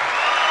out.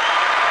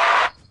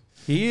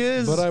 He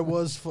is. But I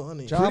was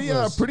funny.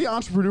 Jobless. Pretty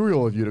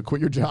entrepreneurial of you to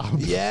quit your job.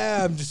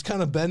 Yeah, I'm just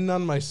kind of betting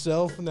on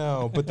myself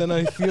now. But then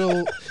I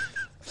feel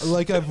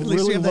like I've At least you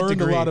really have that learned a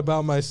degree. lot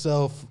about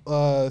myself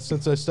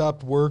since I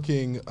stopped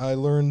working. I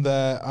learned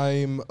that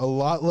I'm a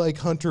lot like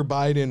Hunter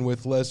Biden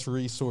with less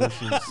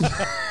resources.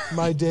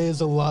 My day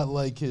is a lot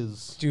like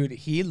his. Dude,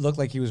 he looked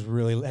like he was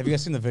really. Have you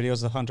guys seen the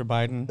videos of Hunter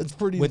Biden? It's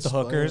pretty with the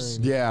hookers.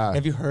 inspiring. Yeah.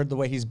 Have you heard the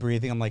way he's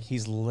breathing? I'm like,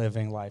 he's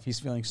living life.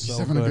 He's feeling so He's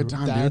having a good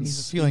time, dude.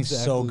 He's feeling so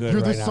Exactly. good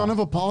You're right the son now. of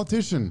a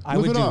politician. I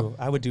Live would it up.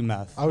 I would do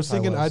meth. I was if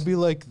thinking was. I'd be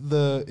like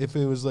if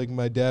it was like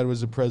my dad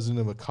was the president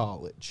of a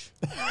college.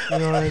 You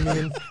know what I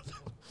mean?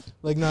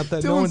 Like not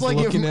that no Dylan's one's like,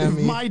 if looking at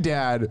me. my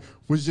dad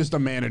was just a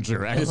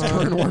manager at his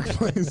current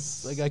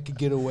workplace. Like I could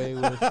get away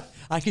with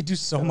I could do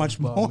so much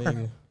more.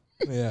 bumming.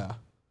 Yeah.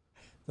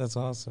 That's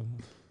awesome.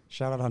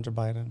 Shout out Hunter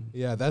Biden.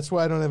 Yeah, that's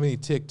why I don't have any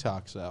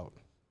TikToks out.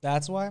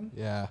 That's why?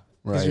 Yeah.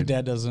 Because your Right.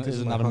 dad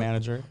isn't not a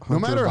manager. No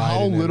matter how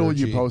Hunter Biden little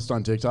you energy. post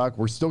on TikTok,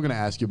 we're still gonna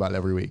ask you about it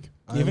every week.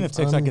 Even if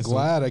TikTok I'm gets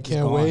glad. I is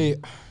can't gone. wait.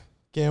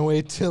 Can't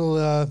wait till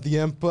the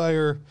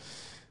empire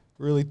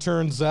really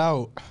turns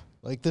out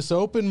like this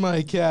open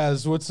mic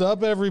has. What's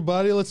up,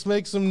 everybody? Let's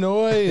make some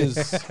noise.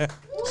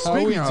 How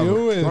we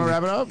doing? Want to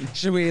wrap it up?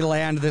 Should we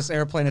land this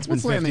airplane? It's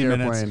Let's been land 50 the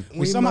minutes. airplane. We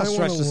We somehow might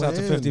stretched wanna this out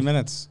to 50 land.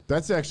 minutes.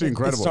 That's actually It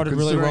incredible. started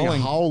really considering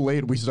rolling. how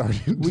late we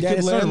started. We Yeah, could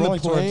it started land the rolling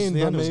towards plane, the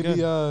but end. It was maybe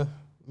good.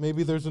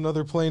 maybe there's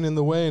another plane in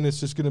the way, and it's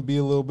just going to be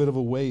a little bit of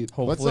a wait.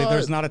 Hopefully,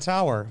 there's not a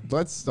tower.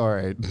 Let's all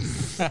right.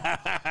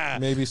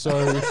 Maybe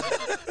sorry,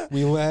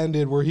 we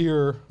landed. We're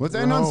here. Let's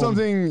We're end on home.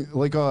 something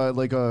like a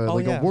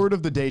yeah. word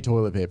of the day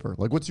toilet paper.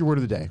 Like, what's your word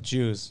of the day?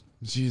 Jews.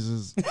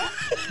 Jesus.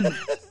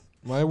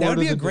 My That word would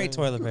be of a the great day-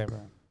 toilet paper.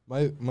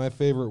 My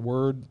favorite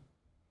word,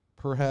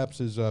 perhaps,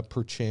 is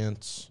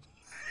perchance.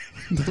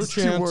 That's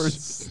two Perchance.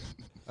 words.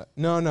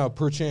 No,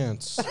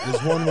 perchance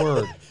is one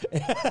word.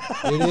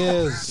 It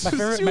is. My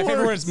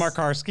favorite word is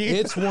Markarski.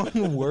 It's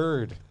one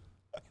word.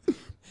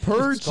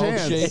 Per It's called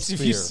chance. shake. It's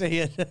if you say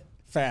it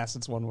fast,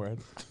 it's one word.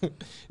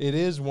 It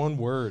is one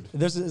word.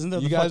 Isn't there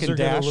You the guys fucking are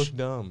gonna dash? look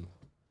dumb.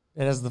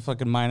 It has the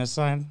fucking minus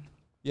sign.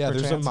 Yeah,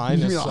 there's a Perchance. You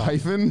minus mean a sign.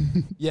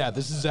 hyphen? Yeah,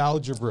 this is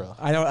algebra.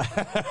 I don't.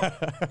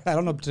 I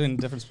don't know the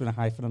difference between a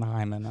hyphen and a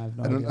hymen. I have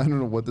no I idea. don't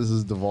know what this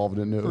has devolved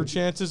into.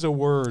 Perchance is a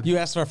word. You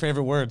asked our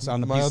favorite words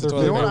on the My piece of other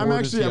toilet You know what? paper. favorite I'm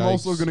word is actually. I'm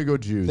also yikes. gonna go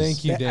Jews.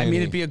 Thank you, I Danny.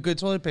 mean, it'd be a good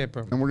toilet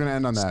paper. And we're gonna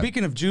end on that.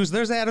 Speaking of Jews,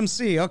 there's Adam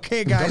C.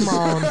 Okay, guys. Come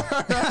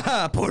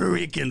on. Puerto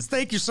Ricans,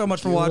 thank you so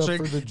much for Give it up watching.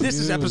 for the This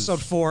is Jews. episode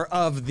 4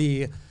 of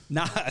the.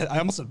 I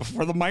almost said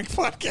before the mic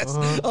podcast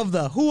Uh-huh. of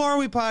the Who Are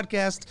We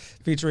podcast,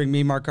 featuring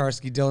me, Mark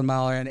Karski, Dylan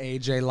Mahler, and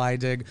AJ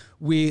Leidig.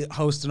 We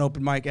host an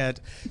open mic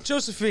at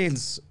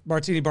Josephine's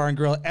Martini Bar and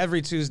Grill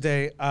every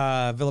Tuesday,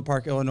 Villa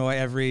Park, Illinois.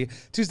 Every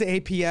Tuesday,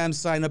 8 p.m.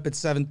 Sign up at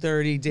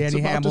 7:30. Danny about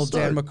to Hamill,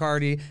 Dan start.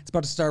 McCarty. It's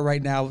about to start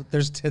right now.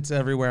 There's tits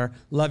everywhere.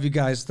 Love you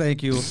guys.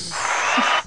 Thank you.